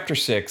chapter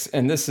 6,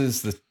 and this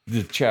is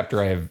the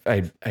chapter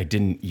I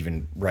didn't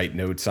even write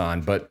notes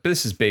on, but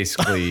this is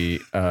basically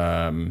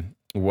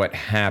what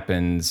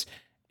happens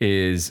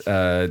is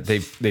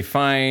they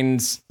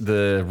find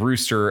the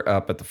rooster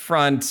up at the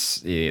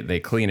front. They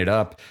clean it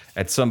up.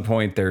 At some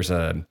point, there's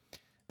a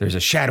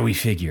shadowy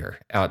figure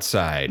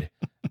outside,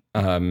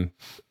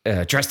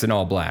 dressed in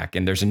all black,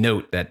 and there's a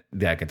note that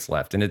gets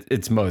left, and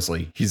it's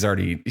Mosley. He's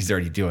already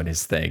doing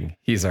his thing.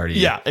 He's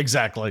already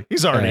exactly.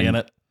 He's already in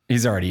it.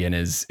 He's already in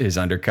his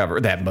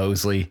undercover, that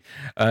Mosley.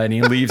 And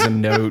he leaves a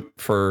note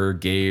for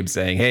Gabe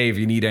saying, hey, if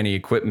you need any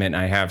equipment,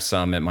 I have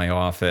some at my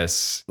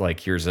office. Like,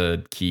 here's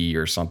a key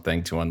or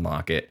something to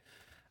unlock it.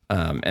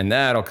 And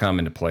that'll come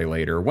into play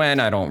later. When,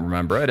 I don't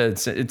remember it.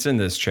 It's in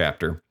this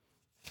chapter.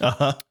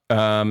 Uh-huh.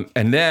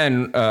 And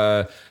then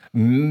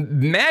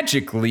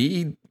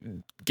magically,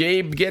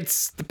 Gabe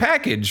gets the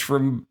package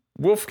from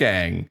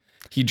Wolfgang.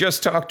 He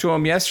just talked to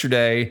him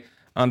yesterday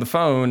on the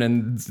phone,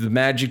 and the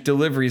magic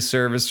delivery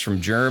service from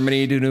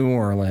Germany to New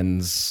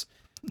Orleans.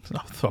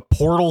 A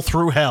portal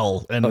through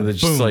hell, and boom,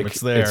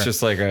 it's there. It's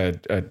just like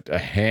a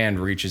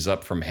hand reaches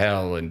up from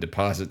hell and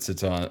deposits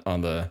it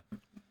on the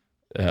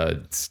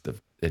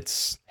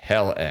it's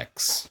Hell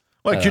X.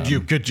 Well, could you?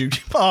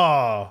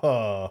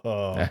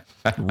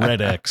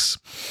 Red X.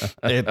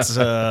 It's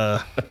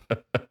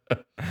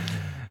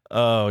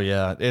oh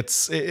yeah,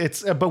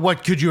 it's. But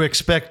what could you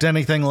expect?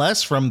 Anything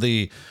less from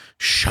the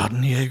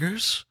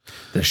Schattenjägers?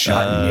 The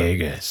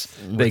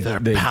Schattenjägers.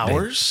 With their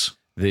powers.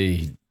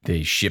 They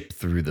ship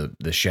through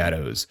the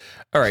shadows.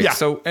 All right. Yeah.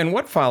 So, and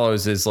what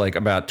follows is like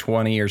about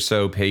 20 or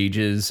so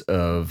pages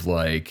of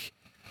like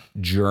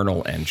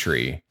journal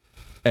entry,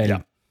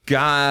 and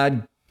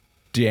God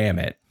damn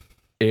it.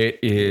 It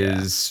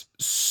is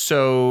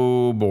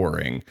so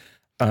boring.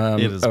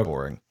 It is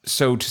boring.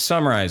 So to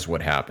summarize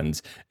what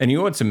happens, and you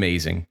know what's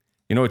amazing?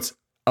 You know what's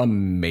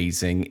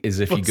amazing is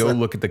if you go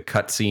look at the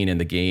cutscene in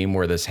the game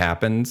where this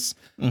happens,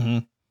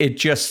 it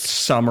just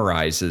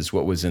summarizes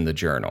what was in the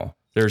journal.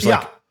 There's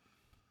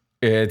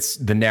it's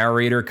the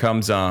narrator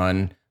comes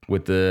on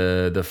with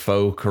the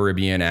faux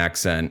Caribbean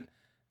accent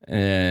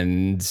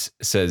and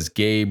says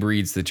Gabe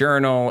reads the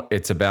journal.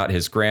 It's about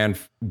his great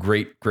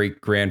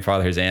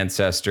grandfather, his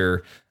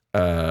ancestor,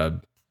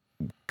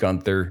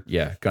 Gunther,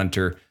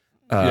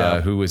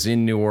 who was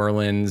in New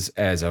Orleans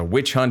as a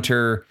witch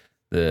hunter,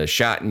 the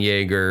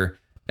Schattenjäger,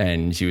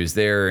 and he was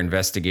there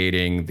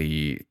investigating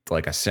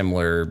a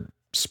similar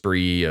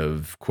spree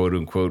of quote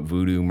unquote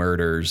voodoo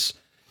murders,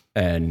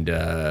 and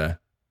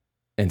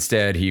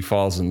instead he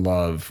falls in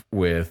love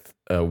with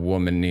a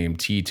woman named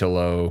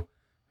Titolo,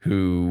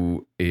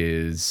 who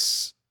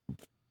is,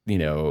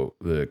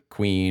 the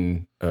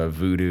queen of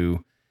voodoo.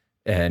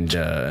 And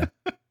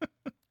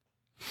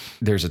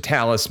there's a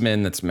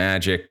talisman that's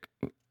magic.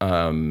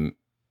 And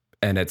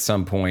at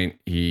some point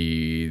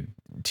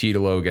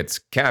Titolo gets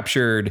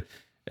captured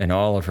and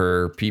all of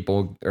her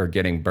people are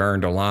getting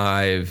burned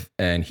alive,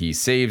 and he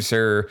saves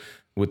her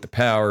with the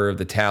power of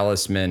the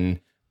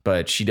talisman,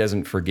 but she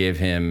doesn't forgive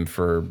him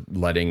for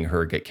letting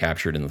her get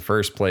captured in the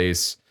first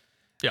place.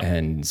 Yeah.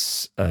 And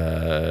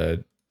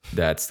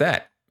that's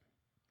that.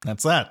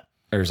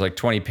 There's like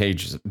 20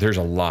 pages. There's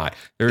a lot.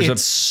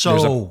 It's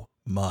so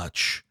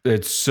much.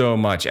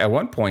 At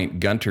one point,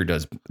 Gunter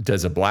does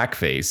a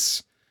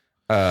blackface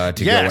to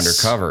go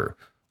undercover,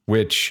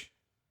 which,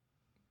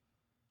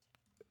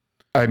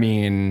 I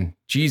mean,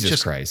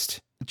 Jesus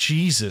Christ.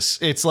 Jesus.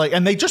 It's like,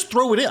 and they just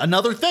throw it in.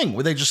 Another thing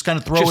where they just kind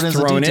of throw it as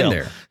a detail. In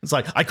there. It's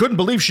like, I couldn't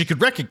believe she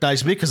could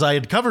recognize me because I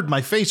had covered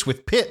my face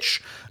with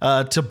pitch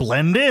to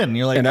blend in.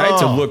 You're like, and I had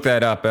to look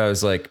that up. I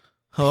was like,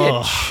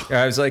 pitch.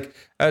 I was like,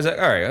 all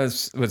right,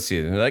 let's see.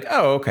 And they're like,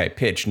 oh, okay,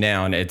 pitch,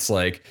 noun. It's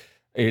like,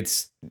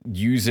 it's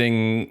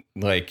using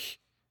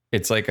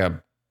it's like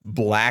a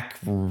black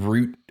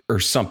root or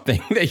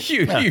something that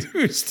you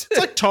used. It's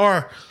like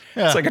tar.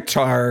 Yeah. It's like a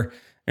tar.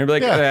 And you're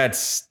like, oh,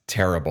 that's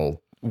terrible.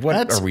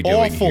 What are we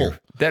doing here?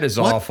 That is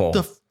awful.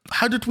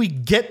 How did we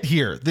get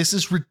here? This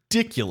is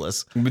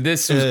ridiculous.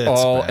 This is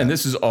all, and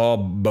this is all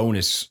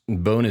bonus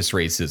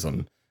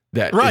racism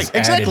that is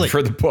added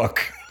for the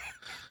book.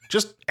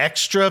 Just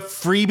extra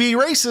freebie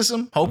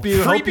racism. Hope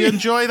you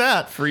enjoy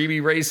that.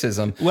 Freebie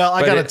racism. Well,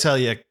 I got to tell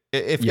you,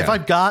 if I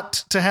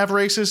got to have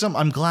racism,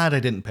 I'm glad I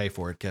didn't pay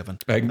for it, Kevin.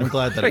 I'm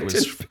glad that it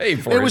was pay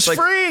for it. It was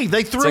free.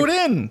 They threw it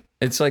in.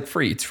 It's like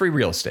free. It's free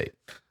real estate.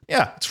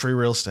 Yeah, it's free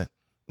real estate.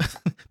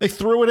 They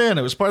threw it in.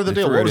 It was part of the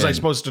deal. What was I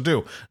supposed to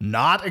do?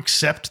 Not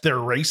accept their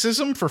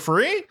racism for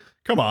free?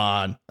 Come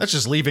on. That's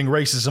just leaving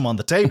racism on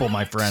the table,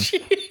 my friend.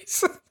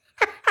 Jeez.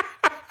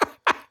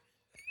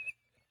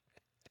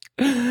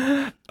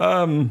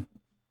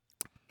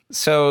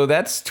 So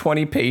that's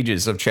 20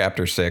 pages of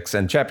chapter 6,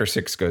 and chapter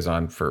 6 goes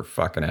on for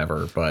fucking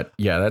ever. But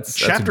yeah, that's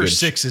chapter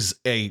 6 is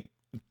a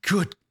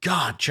good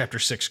God. Chapter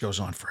 6 goes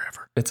on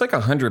forever. It's like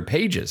 100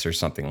 pages or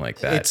something like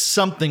that. It's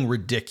something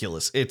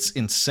ridiculous. It's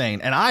insane.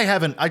 And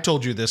I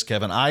told you this,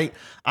 Kevin, I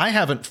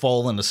haven't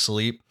fallen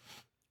asleep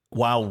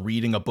while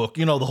reading a book.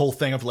 You know, the whole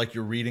thing of like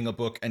you're reading a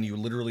book and you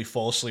literally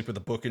fall asleep with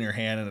a book in your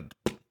hand and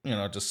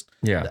just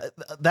Yeah.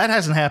 that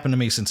hasn't happened to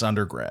me since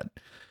undergrad.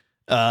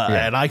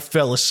 And I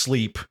fell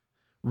asleep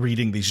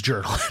reading these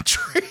journal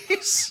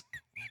entries.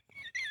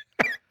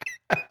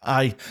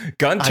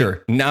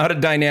 Gunter, not a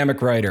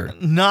dynamic writer.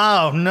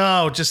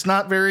 No, just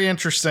not very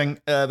interesting.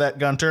 That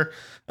Gunter.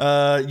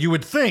 You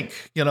would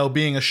think,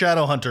 being a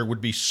shadow hunter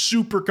would be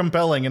super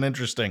compelling and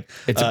interesting.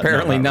 It's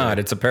apparently no, not.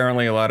 really. It's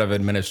apparently a lot of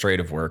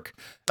administrative work.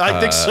 I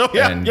think so.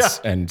 Yeah,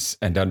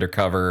 and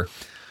undercover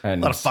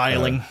and a lot of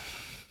filing.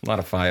 A lot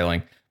of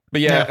filing.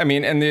 But yeah, I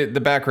mean, and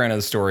the background of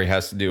the story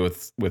has to do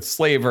with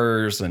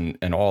slavers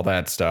and all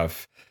that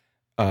stuff.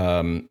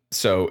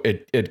 So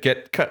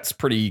it cuts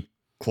pretty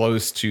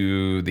close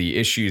to the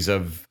issues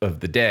of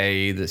the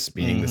day, this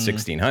being the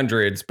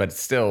 1600s, but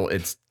still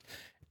it's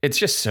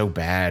just so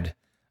bad.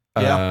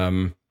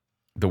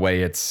 The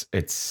way it's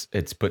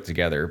put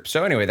together.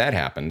 So anyway, that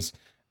happens.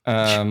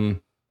 I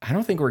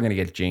don't think we're going to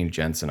get Jane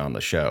Jensen on the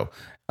show.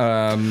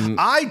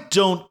 I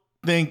don't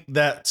think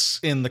that's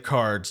in the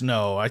cards.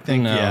 No, I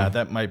think,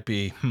 that might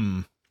be,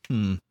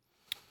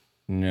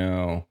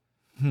 No.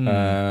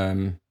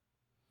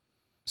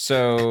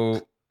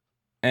 So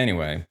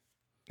anyway,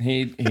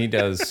 he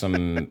does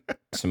some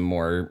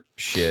more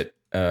shit.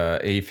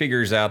 He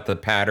figures out the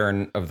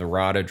pattern of the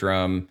Rada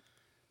drum,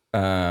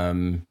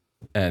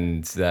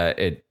 and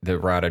that the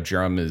Rada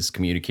drum is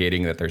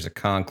communicating that there's a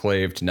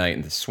conclave tonight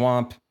in the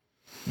swamp.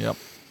 Yep.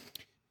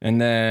 And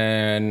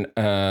then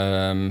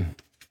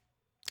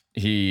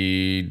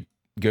he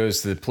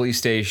goes to the police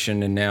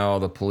station, and now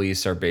the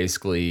police are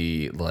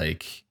basically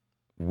like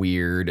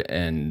weird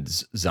and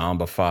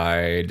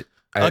zombified.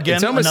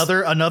 Again,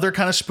 another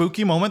kind of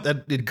spooky moment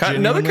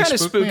another kind of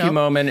spooky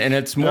moment, and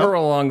it's more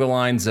along the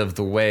lines of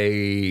the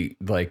way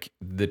like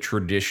the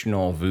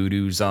traditional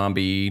voodoo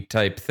zombie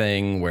type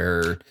thing,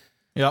 where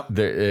you know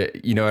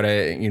what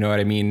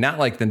I mean, not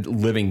like the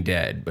Living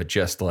Dead, but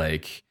just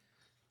like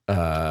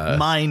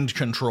mind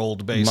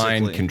controlled, basically.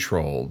 Mind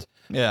controlled.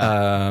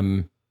 Yeah.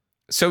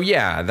 So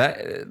yeah,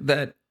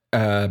 that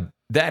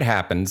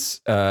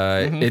happens.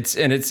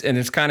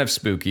 It's kind of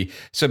spooky.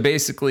 So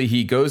basically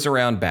he goes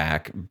around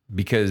back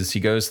because he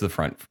goes to the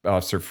front.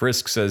 Officer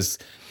Frisk says,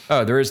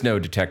 "Oh, there is no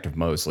Detective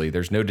Mosley.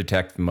 There's no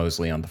Detective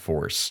Mosley on the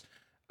force."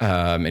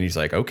 And he's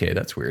like, "Okay,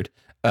 that's weird."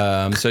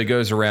 So he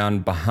goes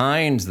around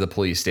behind the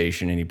police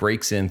station and he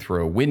breaks in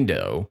through a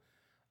window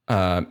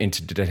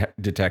into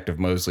Detective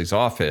Mosley's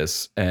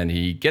office, and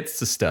he gets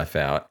the stuff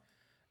out.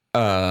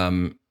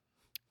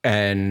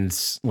 And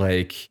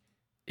like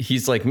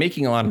he's like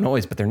making a lot of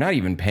noise, but they're not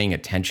even paying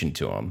attention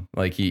to him.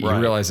 Like he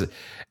realizes,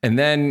 and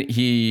then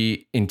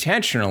he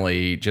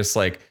intentionally just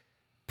like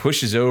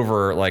pushes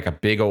over like a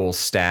big old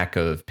stack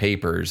of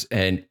papers,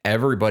 and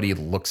everybody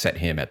looks at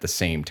him at the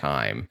same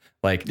time.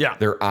 Like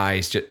their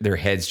eyes, their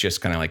heads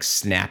just kind of like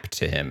snap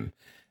to him,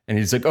 and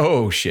he's like,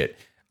 "Oh shit."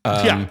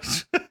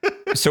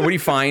 So what he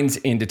finds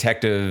in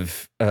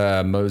Detective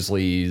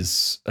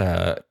Mosley's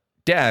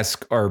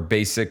desk are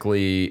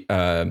basically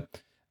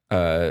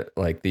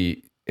like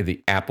the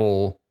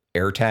Apple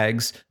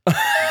AirTags.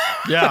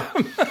 Yeah,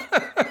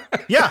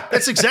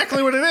 that's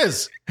exactly what it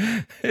is.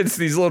 It's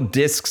these little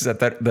discs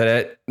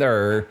that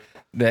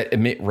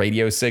emit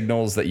radio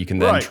signals that you can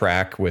then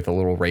track with a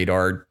little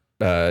radar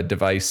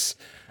device.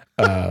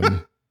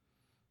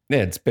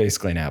 It's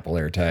basically an Apple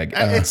AirTag.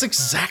 It's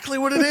exactly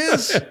what it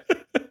is.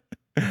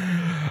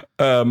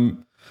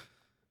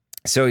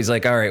 So he's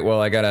like, all right, well,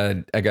 I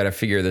gotta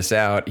figure this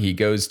out. He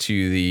goes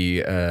to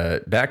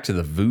the back to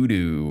the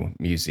Voodoo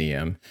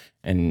Museum,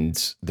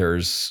 and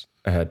there's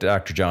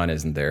Dr. John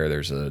isn't there.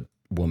 There's a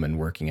woman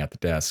working at the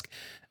desk,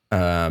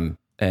 and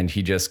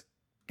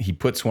he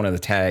puts one of the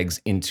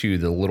tags into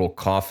the little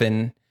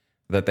coffin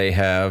that they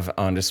have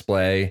on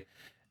display,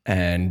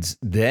 and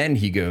then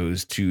he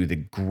goes to the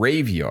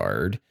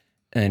graveyard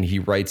and he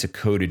writes a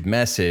coded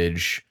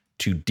message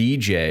to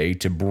DJ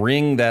to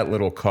bring that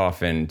little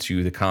coffin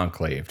to the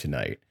conclave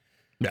tonight.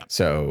 Yeah.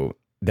 So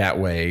that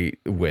way,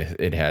 with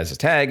it has a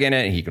tag in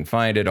it, he can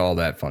find it, all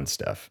that fun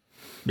stuff.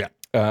 Yeah.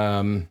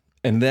 And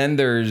then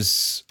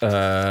there's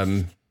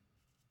I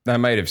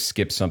might have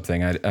skipped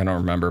something. I don't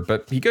remember,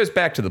 but he goes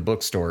back to the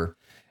bookstore,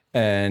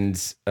 and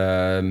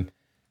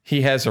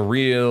he has a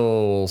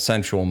real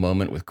sensual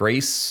moment with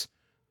Grace,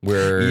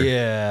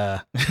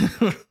 where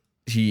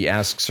he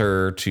asks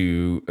her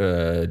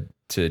to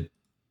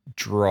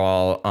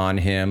draw on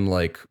him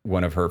like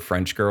one of her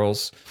French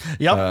girls.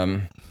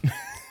 Yep.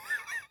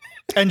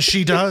 And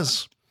she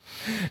does.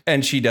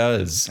 And she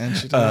does.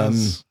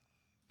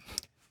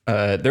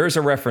 There's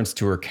a reference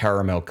to her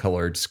caramel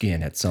colored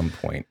skin at some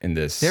point in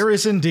this. There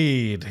is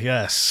indeed.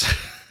 Yes.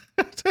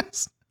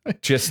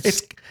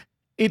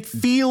 It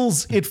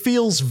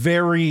feels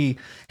very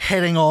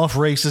heading off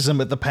racism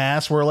at the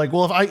past, where like,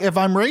 well, if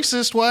I'm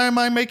racist, why am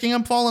I making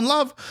him fall in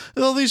love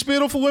with all these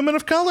beautiful women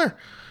of color?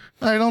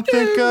 I don't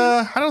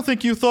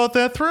think you thought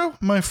that through,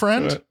 my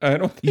friend. I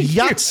don't think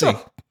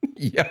Yahtzee.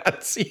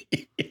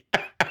 Yahtzee.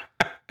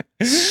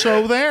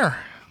 So there.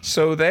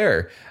 So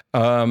there.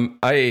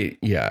 I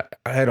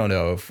don't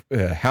know if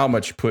how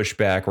much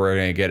pushback we're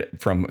going to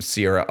get from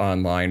Sierra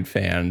Online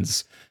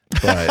fans,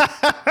 but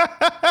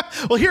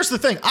Well, here's the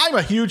thing. I'm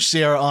a huge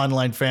Sierra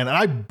Online fan, and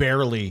I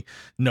barely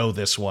know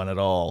this one at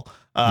all.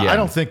 Yeah. I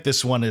don't think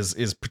this one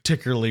is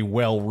particularly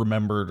well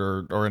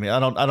remembered or any. I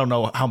don't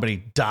know how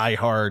many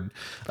diehard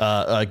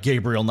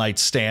Gabriel Knight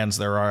stands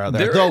there are out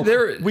there.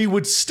 Though we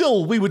would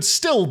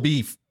still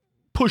be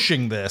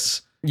pushing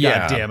this.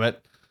 Yeah. God damn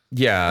it.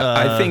 Yeah,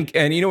 I think,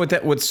 and you know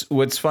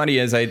what's funny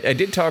is I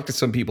did talk to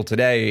some people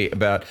today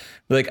about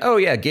like, oh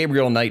yeah,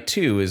 Gabriel Knight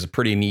 2 is a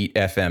pretty neat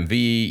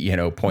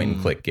FMV, point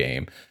and click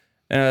game.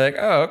 And I'm like,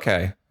 oh,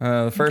 okay.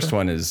 The first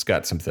one has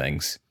got some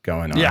things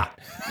going on. Yeah,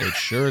 it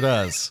sure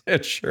does.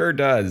 It sure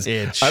does.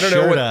 It I don't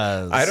sure know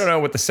does. I don't know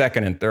what the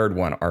second and third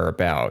one are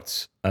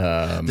about.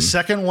 The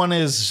second one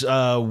is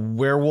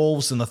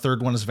werewolves, and the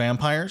third one is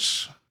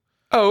vampires.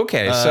 Oh,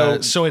 okay.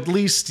 So at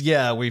least,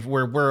 yeah,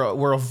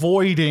 we're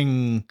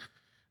avoiding.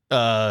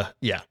 We're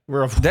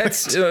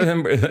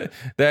avoiding.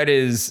 That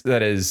is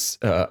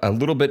a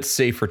little bit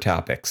safer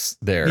topics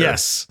there.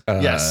 Yes.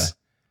 Yes.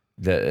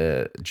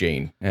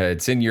 Jane,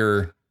 it's in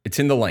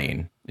the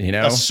lane,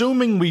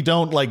 Assuming we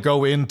don't like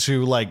go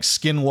into like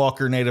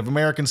Skinwalker Native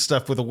American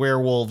stuff with the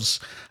werewolves.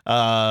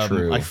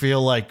 True. I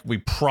feel like we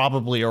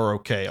probably are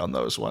okay on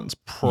those ones.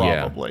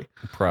 Probably.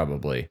 Yeah,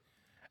 probably.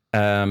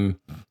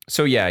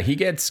 So yeah, he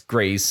gets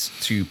Grace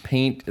to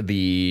paint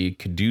the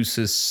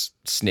caduceus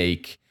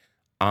snake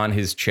on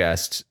his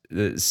chest,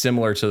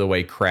 similar to the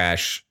way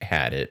Crash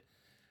had it.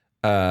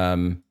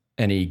 And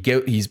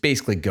he's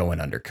basically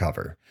going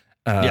undercover.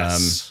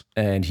 Yes.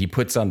 And he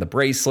puts on the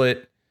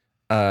bracelet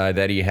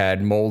that he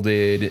had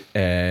molded,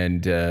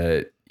 and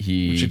which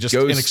he just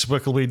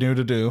inexplicably knew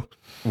to do.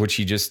 Which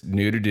he just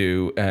knew to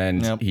do,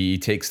 and he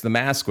takes the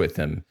mask with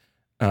him.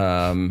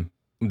 The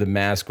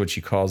mask, which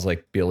he calls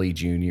like Billy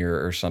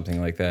Jr. or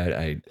something like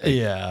that.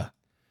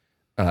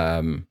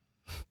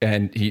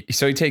 And he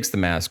takes the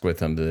mask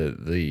with him,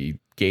 the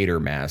gator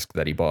mask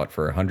that he bought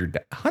for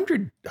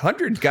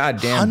 $100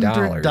 goddamn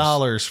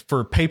 $100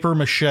 for paper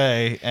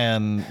mache,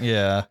 and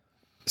yeah.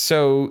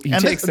 So he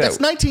takes that's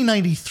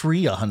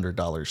 1993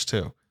 $100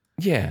 too.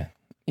 Yeah.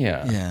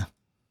 I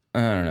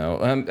don't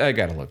know. I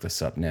gotta look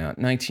this up now.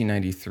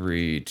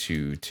 1993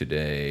 to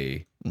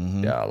today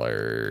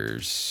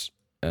dollars.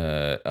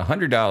 $100 in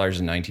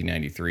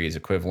 1993 is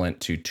equivalent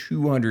to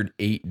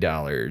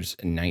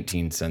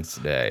 $208.19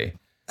 today.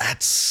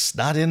 That's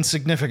not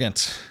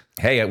insignificant.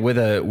 Hey, with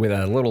a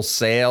little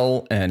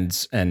sale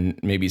and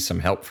maybe some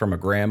help from a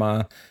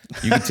grandma,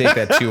 you can take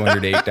that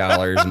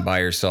 $208 and buy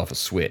yourself a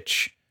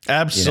Switch.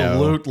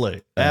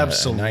 Absolutely.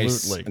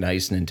 Absolutely.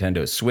 Nice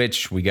Nintendo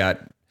Switch. We got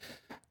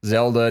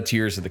Zelda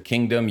Tears of the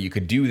Kingdom. You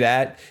could do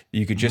that.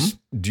 You could just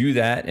do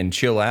that and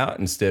chill out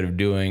instead of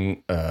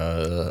doing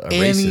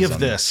any of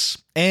this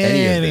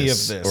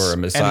or a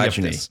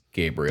misogyny,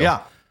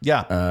 Gabriel.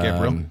 Yeah,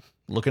 Gabriel.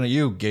 Looking at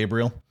you,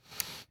 Gabriel.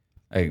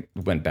 I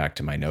went back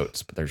to my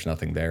notes, but there's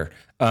nothing there.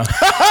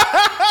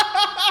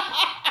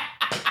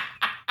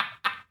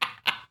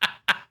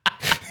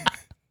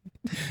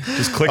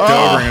 Just clicked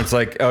over and it's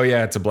like, oh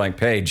yeah, it's a blank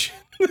page.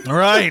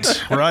 Right.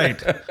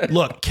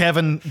 Look,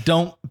 Kevin,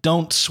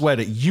 don't sweat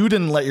it. You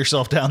didn't let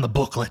yourself down. The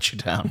book let you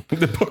down.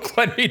 The book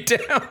let me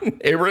down.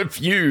 It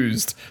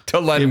refused to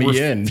let me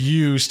in.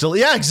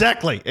 Yeah,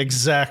 exactly.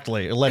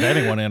 It let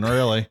anyone in,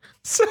 really.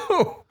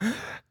 So,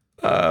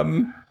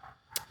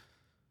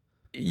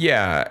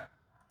 yeah.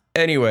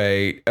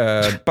 Anyway,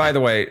 by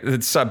the way,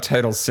 the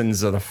subtitle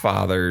Sins of the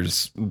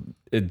Fathers,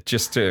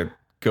 just to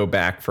go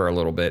back for a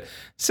little bit,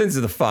 Sins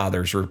of the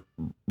Fathers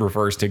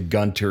refers to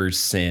Gunter's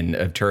sin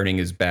of turning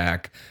his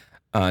back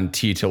on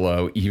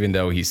Titolo, even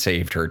though he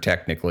saved her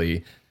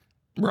technically.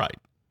 Right.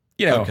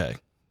 Okay.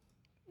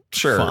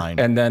 Sure. Fine.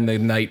 And then the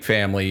Knight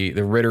family,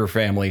 the Ritter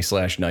family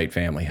 / Knight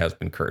family has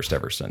been cursed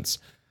ever since.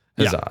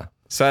 Huzzah. Yeah.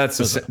 So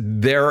that's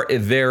there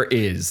it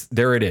is.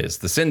 The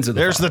Sins of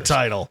the There's Fathers. The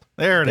title.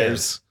 There it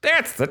is.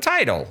 That's the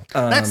title.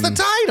 That's the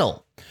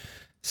title.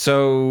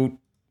 So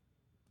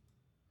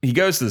he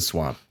goes to the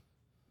swamp.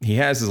 He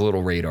has his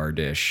little radar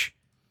dish,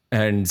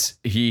 and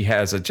he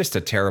has just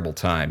a terrible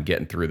time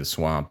getting through the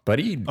swamp. But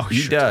he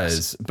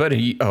does. But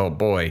he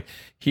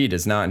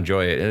does not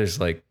enjoy it. There's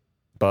like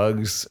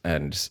bugs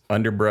and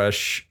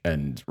underbrush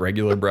and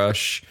regular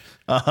brush.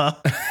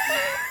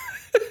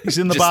 He's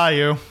in the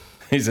bayou.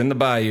 He's in the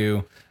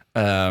bayou.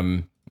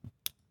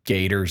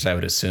 Gators, I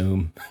would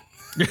assume.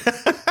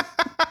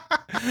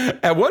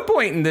 At one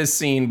point in this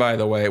scene, by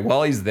the way,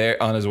 while he's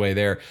there on his way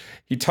there,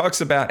 he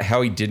talks about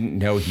how he didn't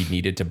know he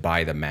needed to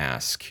buy the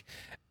mask.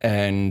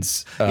 And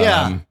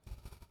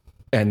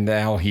and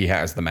now he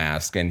has the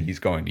mask and he's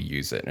going to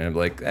use it. And I'm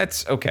like,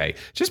 that's okay.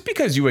 Just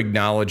because you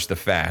acknowledge the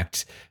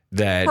fact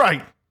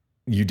that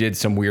you did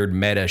some weird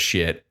meta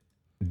shit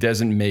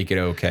doesn't make it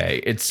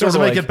okay. It doesn't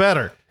make it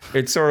better.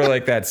 It's sort of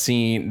like that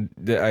scene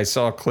that I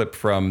saw a clip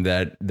from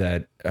that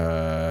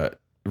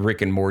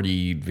Rick and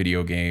Morty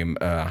video game,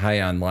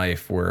 High on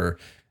Life, where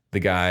the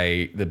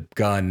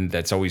gun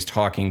that's always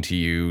talking to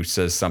you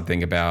says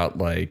something about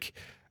like,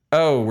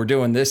 oh, we're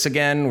doing this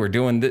again. We're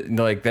doing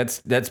like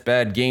that's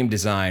bad game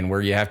design where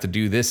you have to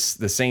do the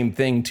same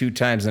thing 2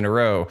 times in a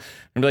row.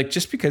 And like,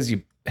 just because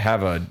you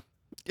have a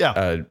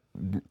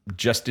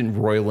Justin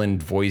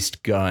Roiland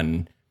voiced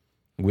gun,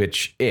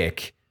 which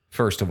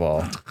first of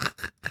all,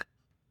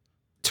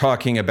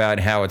 talking about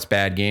how it's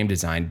bad game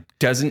design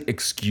doesn't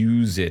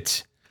excuse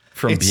it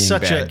from being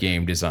bad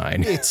game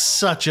design. It's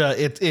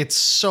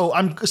so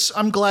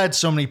I'm glad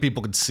so many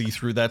people can see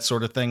through that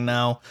sort of thing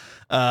now.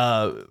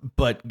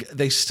 But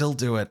they still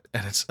do it,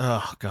 and it's,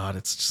 oh god,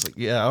 it's just like,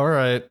 yeah, all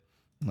right,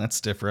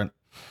 that's different.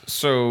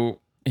 So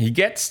he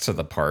gets to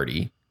the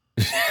party,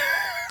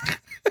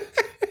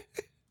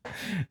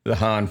 the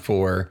Han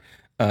 4,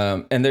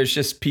 and there's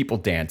just people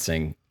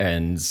dancing,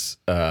 and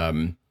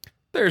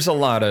there's a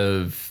lot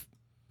of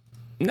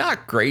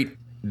not great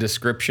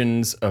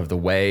descriptions of the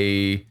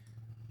way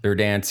they're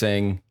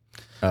dancing,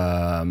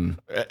 and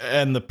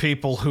the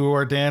people who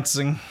are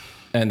dancing.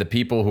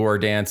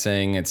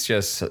 It's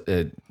just,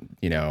 I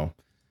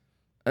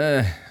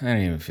don't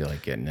even feel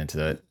like getting into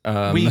that.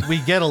 We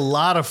get a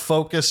lot of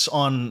focus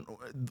on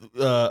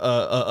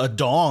a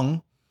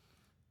dong,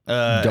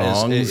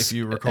 dongs, if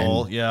you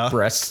recall, and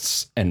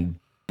breasts and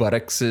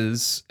buttocks,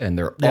 and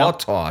they're all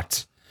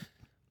taut,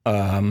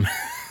 and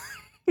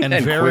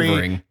very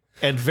quivering.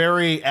 And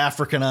very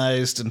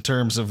Africanized in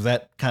terms of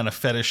that kind of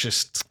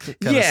fetishist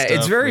kind of stuff.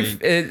 It's very.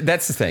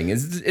 That's the thing.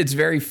 It's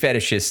very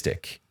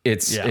fetishistic.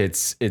 It's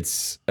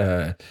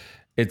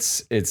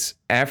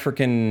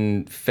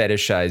African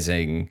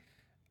fetishizing,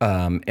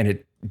 and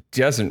it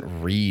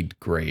doesn't read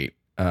great.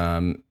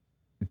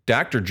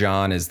 Dr.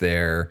 John is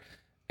there,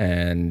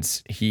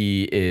 and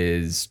he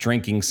is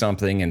drinking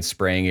something and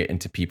spraying it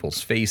into people's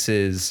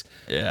faces.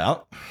 Yeah.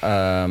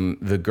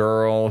 The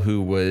girl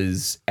who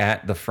was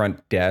at the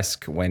front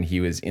desk when he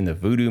was in the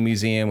Voodoo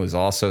Museum was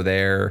also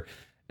there,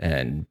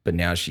 but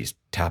now she's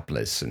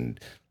topless, and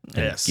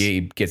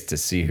Gabe gets to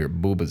see her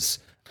boobas.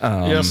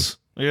 Yes.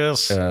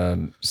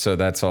 So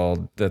that's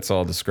all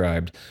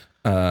described.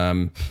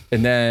 And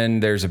then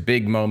there's a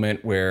big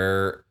moment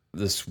where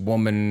this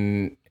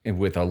woman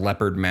with a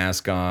leopard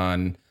mask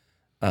on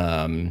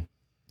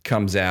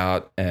comes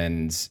out,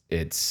 and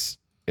it's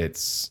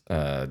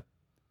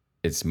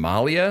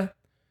Malia,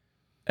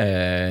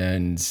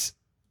 and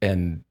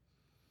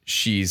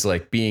she's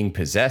like being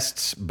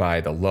possessed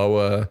by the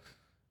Loa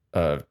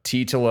of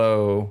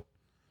Titolo,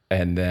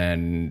 and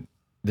then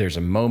there's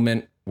a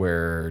moment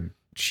where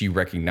she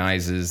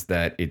recognizes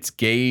that it's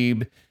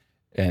Gabe,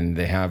 and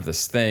they have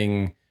this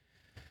thing.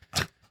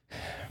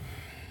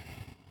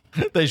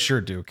 They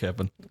sure do,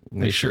 Kevin.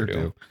 They sure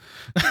do.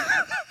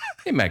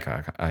 They make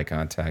eye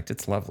contact.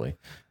 It's lovely.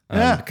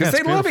 Yeah, because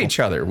they love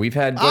each other. We've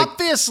had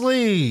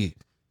obviously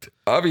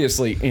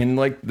in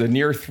like the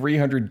near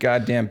 300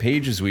 goddamn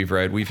pages we've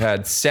read, we've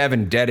had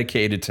 7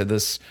 dedicated to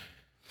this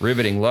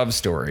riveting love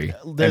story,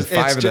 and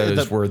 5 of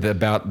those were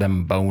about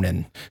them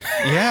boning.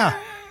 Yeah.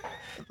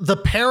 The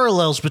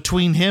parallels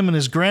between him and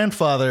his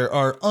grandfather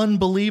are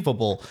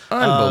unbelievable.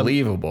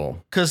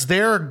 Because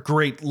their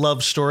great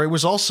love story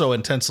was also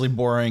intensely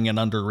boring and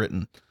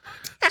underwritten.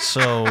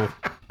 So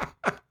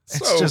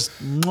it's just,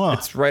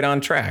 it's right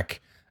on track.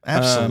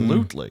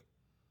 Absolutely.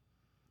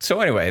 So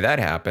anyway, that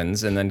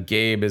happens, and then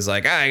Gabe is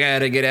like, I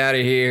gotta get out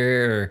of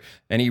here,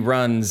 and he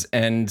runs,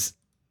 and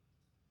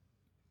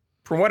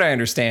from what I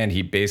understand,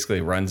 he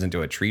basically runs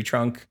into a tree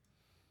trunk.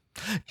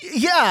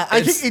 Yeah,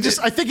 I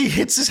think he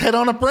hits his head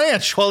on a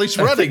branch while he's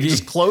running. He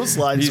just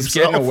clotheslines himself. He's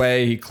getting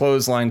away. He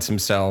clotheslines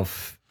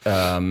himself.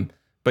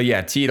 But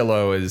yeah,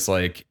 Titolo is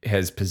like,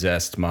 has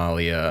possessed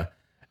Malia,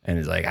 and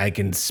is like, I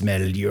can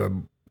smell your,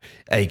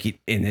 and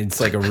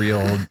it's like a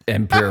real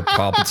Emperor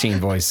Palpatine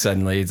voice.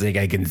 Suddenly, it's like,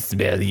 I can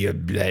smell your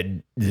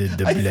blood.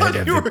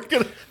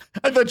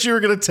 I thought you were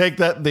gonna take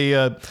that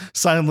the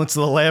Silence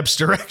of the Lambs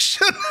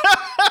direction.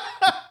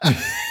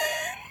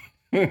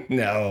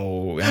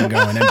 No, I'm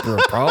going Emperor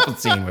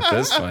Palpatine with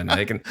this one.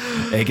 I can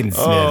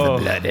smell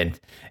the blood, and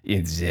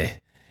it's the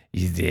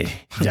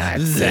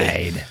dark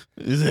side,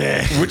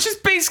 which is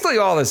basically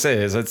all this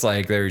is. It's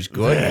like there's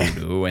good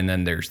voodoo, and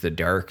then there's the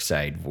dark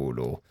side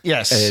voodoo.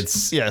 Yes,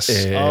 is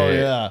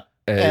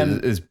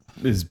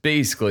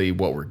basically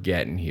what we're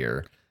getting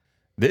here.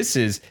 This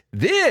is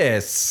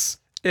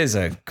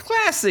a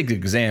classic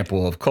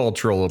example of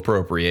cultural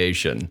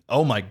appropriation.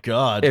 Oh my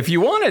god! If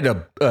you wanted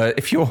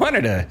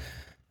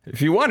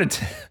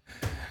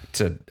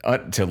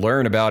to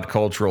learn about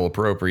cultural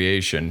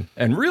appropriation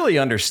and really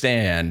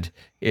understand,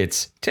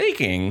 it's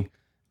taking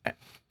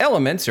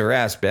elements or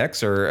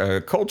aspects or a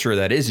culture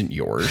that isn't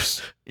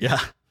yours,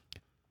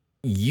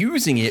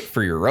 using it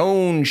for your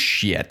own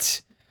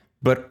shit,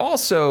 but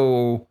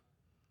also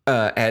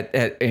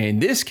in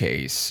this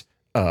case,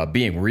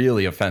 being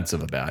really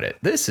offensive about it.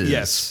 This is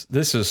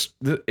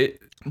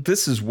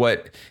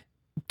what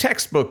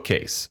textbook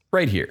case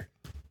right here.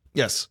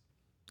 Yes,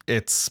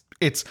 it's,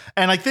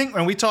 and I think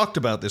when we talked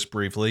about this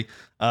briefly,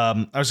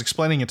 I was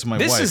explaining it to my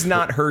wife. This is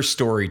not her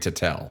story to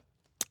tell.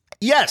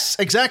 Yes,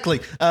 exactly.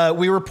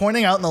 We were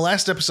pointing out in the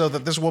last episode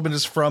that this woman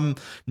is from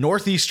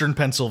northeastern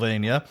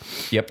Pennsylvania.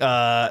 Yep.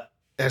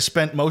 Has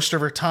spent most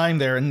of her time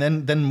there and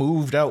then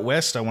moved out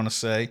west, I want to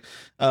say.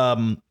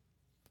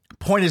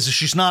 Point is,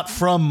 she's not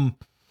from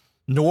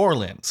New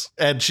Orleans,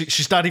 and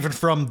she's not even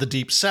from the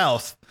Deep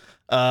South.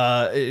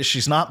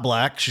 She's not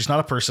black. She's not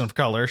a person of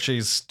color. She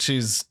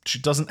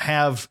doesn't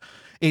have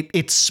it.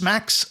 It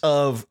smacks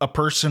of a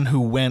person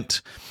who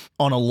went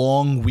on a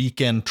long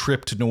weekend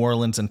trip to New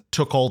Orleans and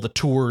took all the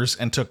tours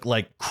and took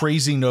like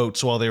crazy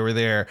notes while they were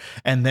there,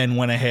 and then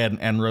went ahead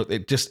and wrote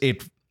it.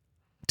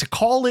 To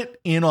call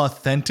it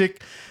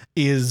inauthentic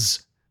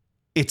is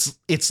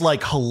it's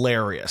like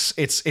hilarious.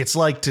 It's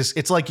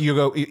like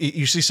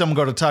you see someone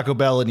go to Taco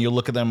Bell and you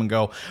look at them and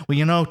go, well,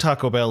 you know,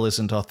 Taco Bell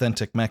isn't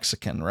authentic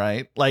Mexican,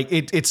 right? Like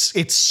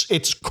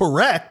it's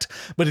correct,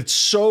 but it's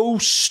so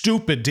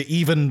stupid to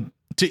even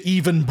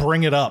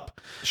bring it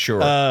up. Sure.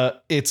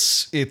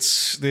 This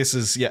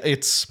is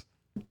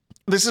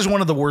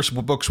one of the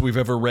worst books we've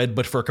ever read,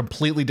 but for a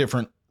completely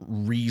different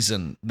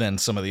reason than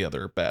some of the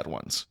other bad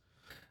ones.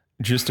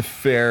 Just a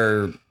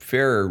fair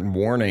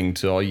warning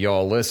to all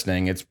y'all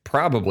listening. It's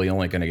probably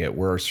only going to get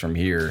worse from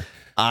here.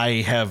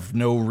 I have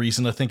no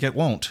reason to think it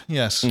won't.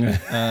 Yes.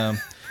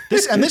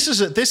 This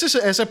is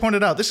as I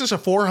pointed out, this is a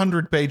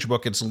 400-page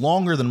book. It's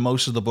longer than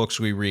most of the books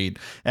we read.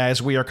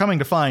 As we are coming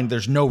to find,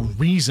 there's no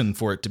reason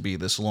for it to be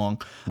this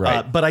long.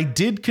 Right. But I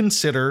did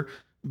consider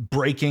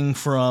breaking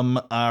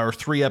from our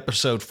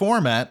 3-episode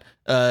format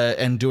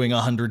and doing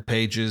 100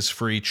 pages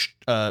for each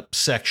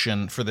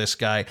section for this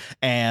guy.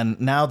 And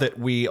now that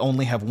we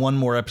only have one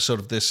more episode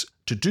of this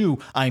to do,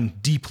 I'm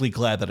deeply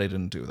glad that I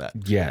didn't do that.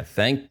 Yeah,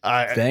 thank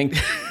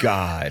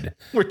God.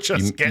 We're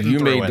just getting you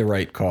through made it. the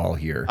right call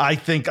here. I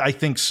think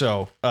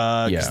so.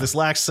 Because this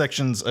last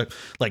section's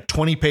like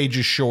 20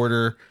 pages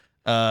shorter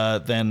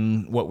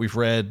than what we've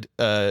read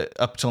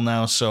up till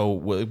now. So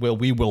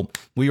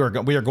we are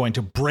going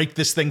to break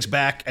this thing's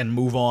back and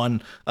move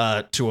on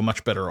to a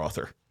much better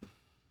author.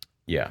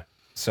 Yeah.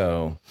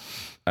 So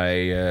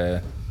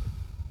I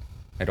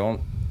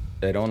don't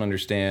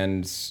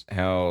understand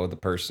how the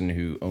person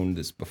who owned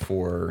this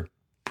before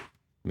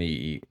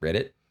me read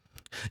it.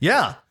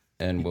 Yeah.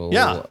 And we'll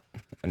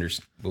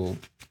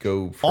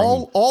go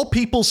from all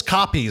people's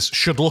copies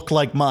should look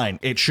like mine.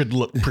 It should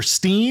look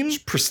pristine.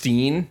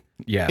 Pristine.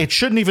 Yeah. It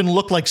shouldn't even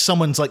look like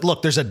someone's like,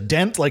 look, there's a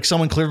dent, like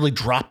someone clearly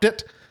dropped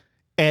it.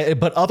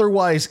 But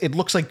otherwise, it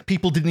looks like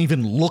people didn't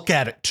even look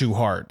at it too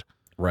hard.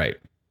 Right.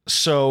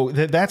 So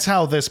that's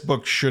how this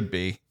book should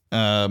be.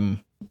 Oy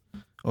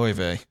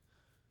vey.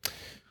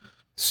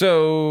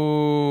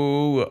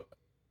 So,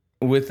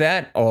 with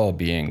that all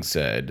being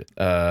said,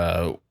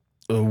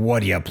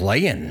 what are you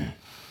playing?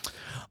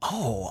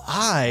 Oh,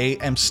 I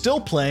am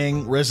still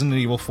playing Resident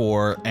Evil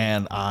 4,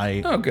 and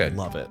I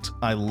love it.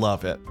 I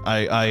love it.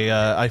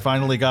 I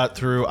finally got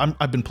through.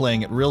 I've been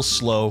playing it real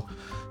slow,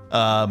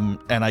 and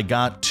I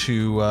got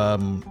to.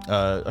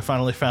 I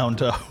finally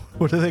found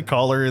what do they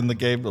call her in the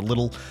game? The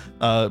little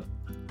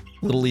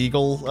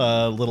eagle,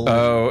 little.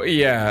 Oh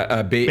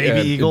yeah,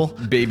 baby eagle.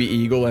 Baby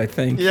eagle, I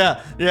think.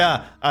 Yeah.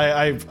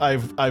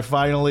 I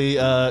finally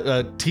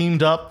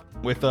teamed up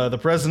with the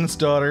president's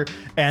daughter,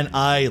 and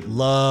I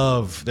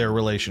love their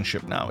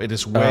relationship now. It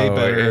is way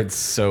better. It's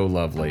so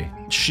lovely.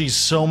 She's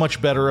so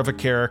much better of a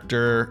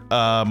character.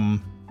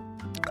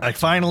 I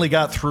finally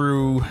got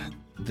through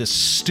this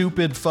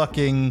stupid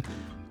fucking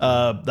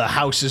the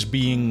house is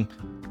being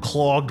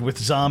clogged with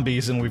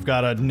zombies and we've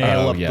got to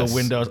nail up the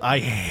windows. I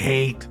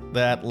hate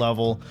that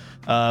level.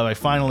 I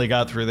finally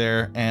got through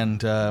there,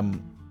 and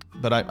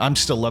but I'm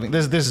still loving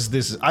this. This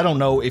is I don't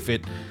know if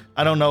a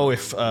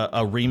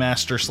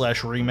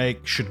remaster /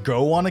 remake should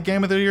go on a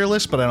Game of the Year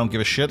list, but I don't give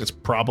a shit. It's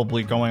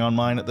probably going on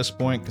mine at this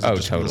point because it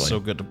just feels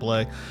so good to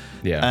play.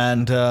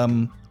 Yeah.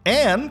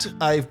 And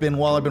I've been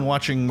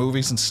watching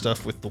movies and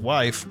stuff with the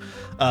wife,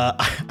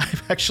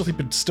 I've actually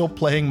been still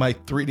playing my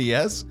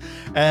 3DS,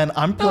 and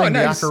I'm playing the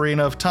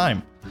Ocarina of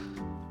Time.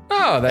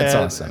 Oh, that's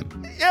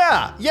awesome.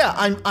 Yeah.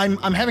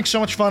 I'm having so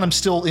much fun. I'm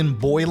still in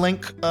Boy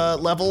Link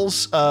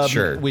levels,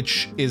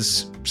 which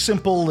is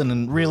simple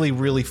and really,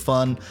 really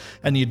fun.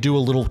 And you do a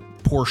little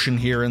portion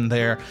here and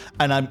there.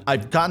 And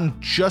I've gotten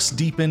just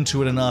deep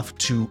into it enough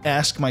to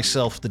ask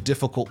myself the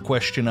difficult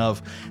question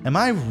of, am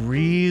I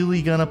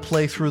really gonna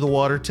play through the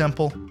water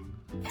temple?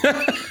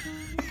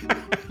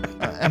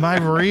 Am I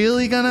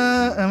really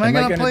gonna? Am I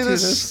gonna play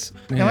this?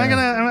 Yeah.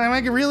 Am I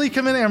really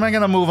committing? Or am I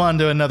gonna move on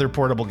to another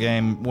portable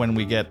game when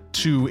we get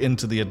too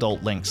into the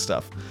adult Link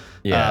stuff?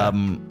 Yeah.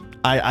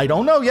 I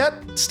don't know yet.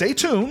 Stay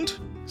tuned.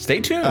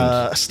 Stay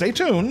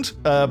tuned.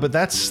 But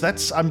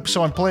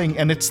I'm playing,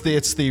 and it's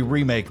the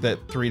remake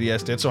that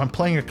 3DS did. So I'm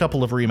playing a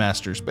couple of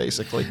remasters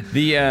basically.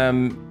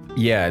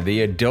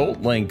 The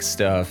adult Link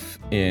stuff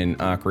in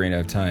Ocarina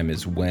of Time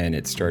is when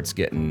it starts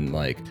getting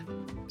like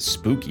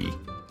spooky.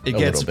 It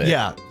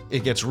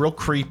gets real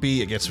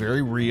creepy. It gets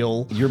very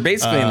real. You're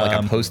basically in like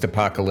a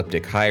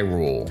post-apocalyptic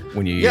Hyrule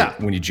when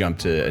you jump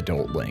to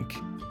adult Link.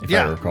 if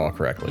I recall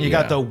correctly. You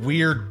got the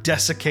weird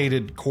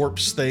desiccated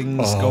corpse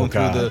things going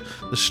through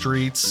the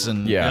streets.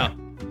 And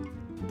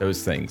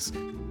those things.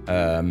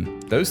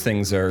 Those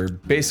things are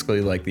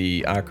basically like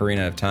the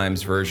Ocarina of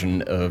Time's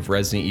version of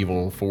Resident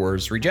Evil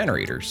 4's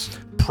regenerators.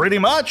 Pretty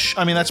much.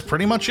 I mean, that's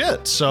pretty much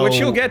it. So, which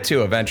you'll get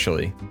to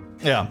eventually.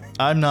 Yeah,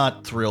 I'm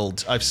not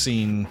thrilled. I've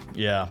seen,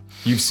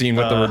 You've seen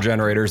what the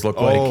regenerators look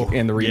like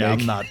in the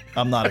remake. Yeah,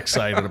 I'm not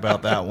excited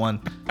about that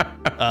one.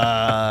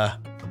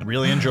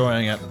 Really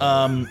enjoying it.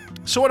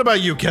 So what about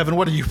you, Kevin?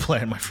 What are you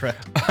playing, my friend?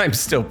 I'm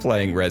still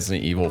playing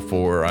Resident Evil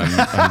 4.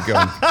 I'm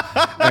going.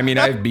 I mean,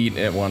 I've beaten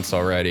it once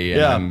already,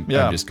 and I'm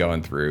just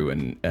going through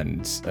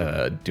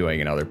and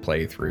doing another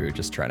playthrough,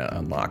 just trying to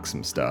unlock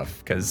some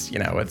stuff because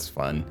it's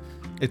fun.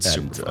 It's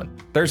super fun.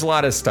 There's a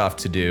lot of stuff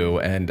to do,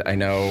 and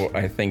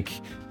I think,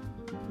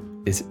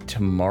 is it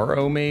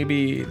tomorrow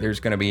maybe? There's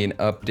going to be an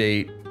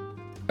update.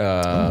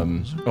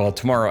 Well,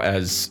 tomorrow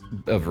as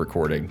of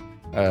recording.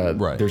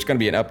 Right. There's going to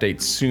be an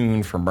update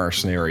soon for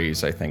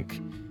Mercenaries, I think.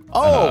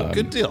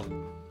 Good deal.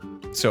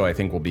 So I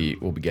think we'll be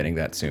getting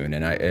that soon,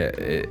 and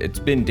it's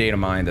been data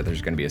mined that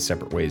there's going to be a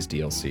Separate Ways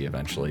DLC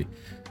eventually.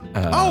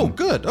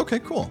 Good. Okay,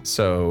 cool.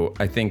 So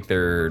I think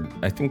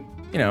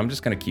I'm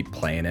just going to keep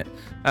playing it.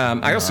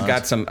 I also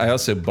bought some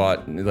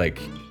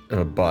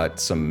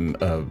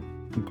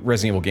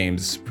Resident Evil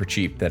games for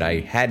cheap that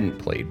I hadn't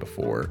played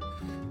before.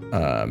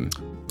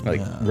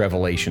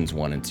 Revelations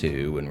 1 and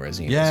 2 and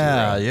Resident Evil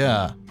 0.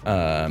 Yeah.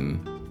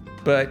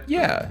 But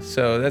yeah,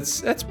 so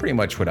that's pretty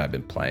much what I've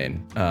been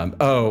playing.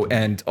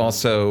 And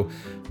also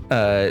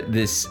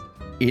this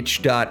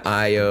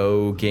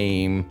itch.io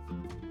game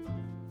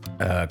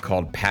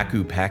called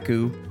Paku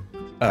Paku,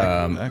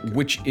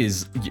 which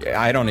is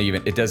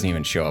it doesn't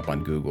even show up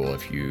on Google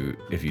if you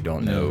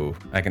don't know.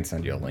 I can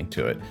send you a link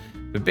to it.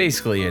 But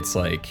basically, it's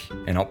like,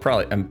 and I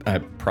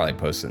probably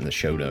post it in the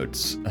show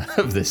notes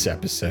of this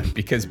episode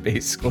because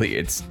basically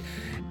it's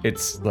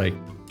like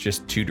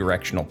just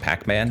two-directional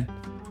Pac-Man.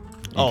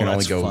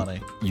 Funny.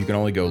 You can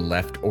only go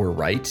left or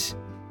right,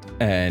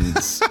 and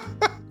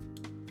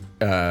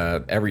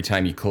every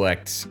time you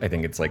collect, I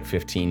think it's like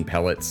 15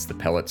 pellets. The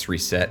pellets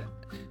reset.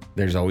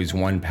 There's always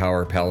one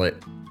power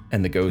pellet,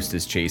 and the ghost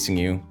is chasing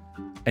you.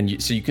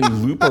 And so you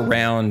can loop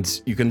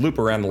around. You can loop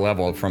around the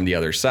level from the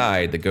other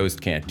side. The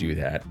ghost can't do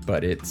that,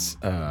 but it's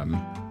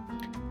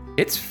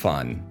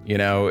fun,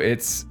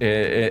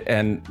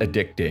 and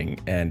addicting.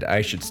 And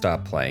I should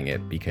stop playing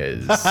it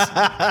because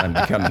I'm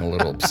becoming a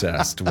little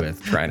obsessed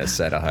with trying to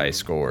set a high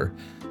score.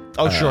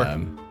 Oh, sure.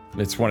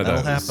 It's one of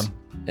That'll those.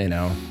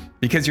 happen.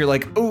 Because you're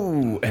like,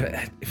 oh,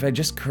 if I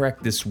just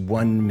correct this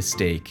one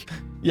mistake,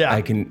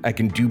 I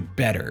can do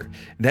better.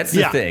 That's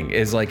the thing.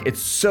 Is like it's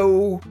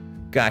so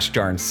gosh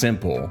darn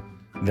simple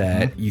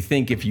that you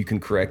think if you can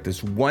correct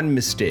this one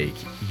mistake,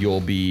 you'll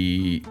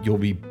be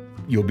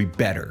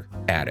better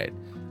at it.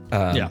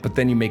 But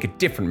then you make a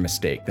different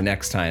mistake the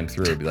next time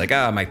through. It'll be like,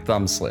 my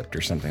thumb slipped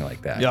or something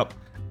like that. Yep.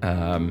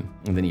 And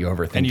then you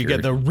overthink. And you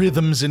get the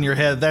rhythms in your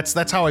head.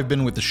 That's how I've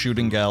been with the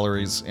shooting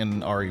galleries in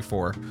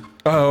RE4.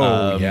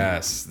 Oh,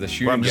 yes. The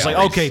shooting I'm just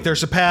galleries. like, okay,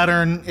 there's a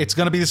pattern. It's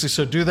going to be this.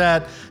 So do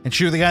that and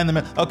shoot the guy in the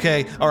middle.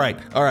 Okay. All right.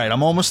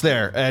 I'm almost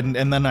there. And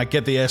then I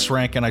get the S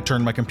rank and I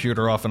turn my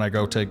computer off and I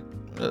go take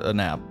a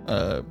nap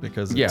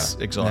because it's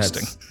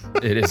exhausting.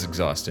 It is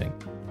exhausting.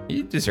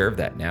 You deserve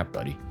that nap,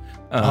 buddy.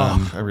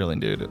 I really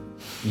did it.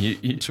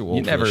 You too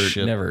old for this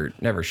shit.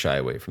 never shy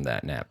away from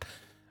that nap.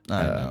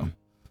 I know.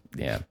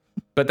 Yeah,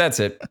 but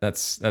that's it.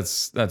 That's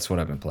what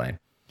I've been playing.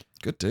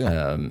 Good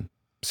deal.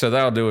 So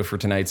that'll do it for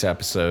tonight's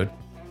episode.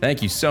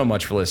 Thank you so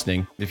much for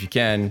listening. If you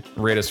can,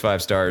 rate us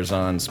 5 stars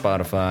on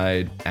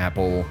Spotify,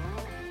 Apple,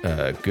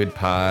 Good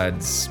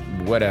Pods,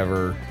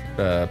 whatever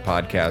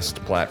podcast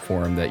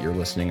platform that you're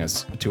listening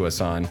to us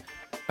on.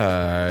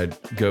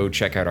 Go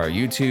check out our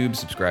YouTube.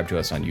 Subscribe to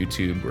us on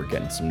YouTube. We're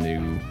getting some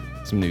new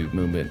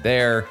movement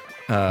there.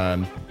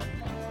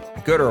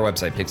 Go to our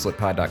website,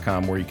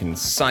 pixelitpod.com, where you can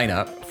sign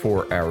up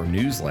for our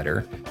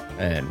newsletter.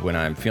 And when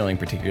I'm feeling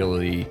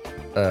particularly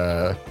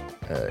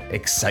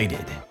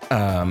excited,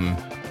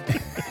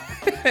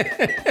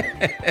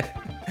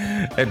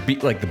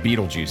 like the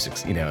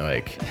Beetlejuice,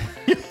 like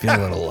feel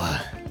a little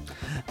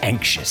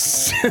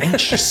anxious.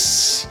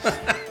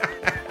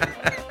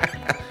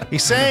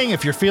 He's saying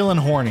if you're feeling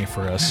horny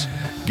for us,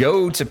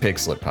 go to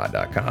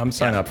pixelitpod.com,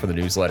 sign up for the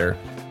newsletter,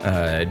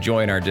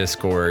 join our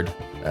Discord.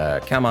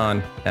 Come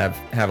on, have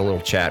a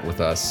little chat with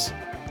us.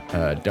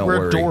 Don't worry.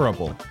 We're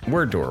adorable.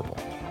 We're adorable.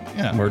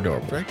 Yeah. We're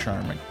adorable. Very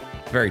charming.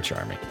 Very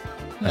charming.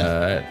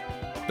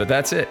 But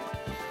that's it.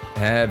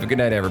 Have a good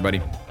night,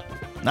 everybody.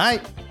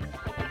 Night.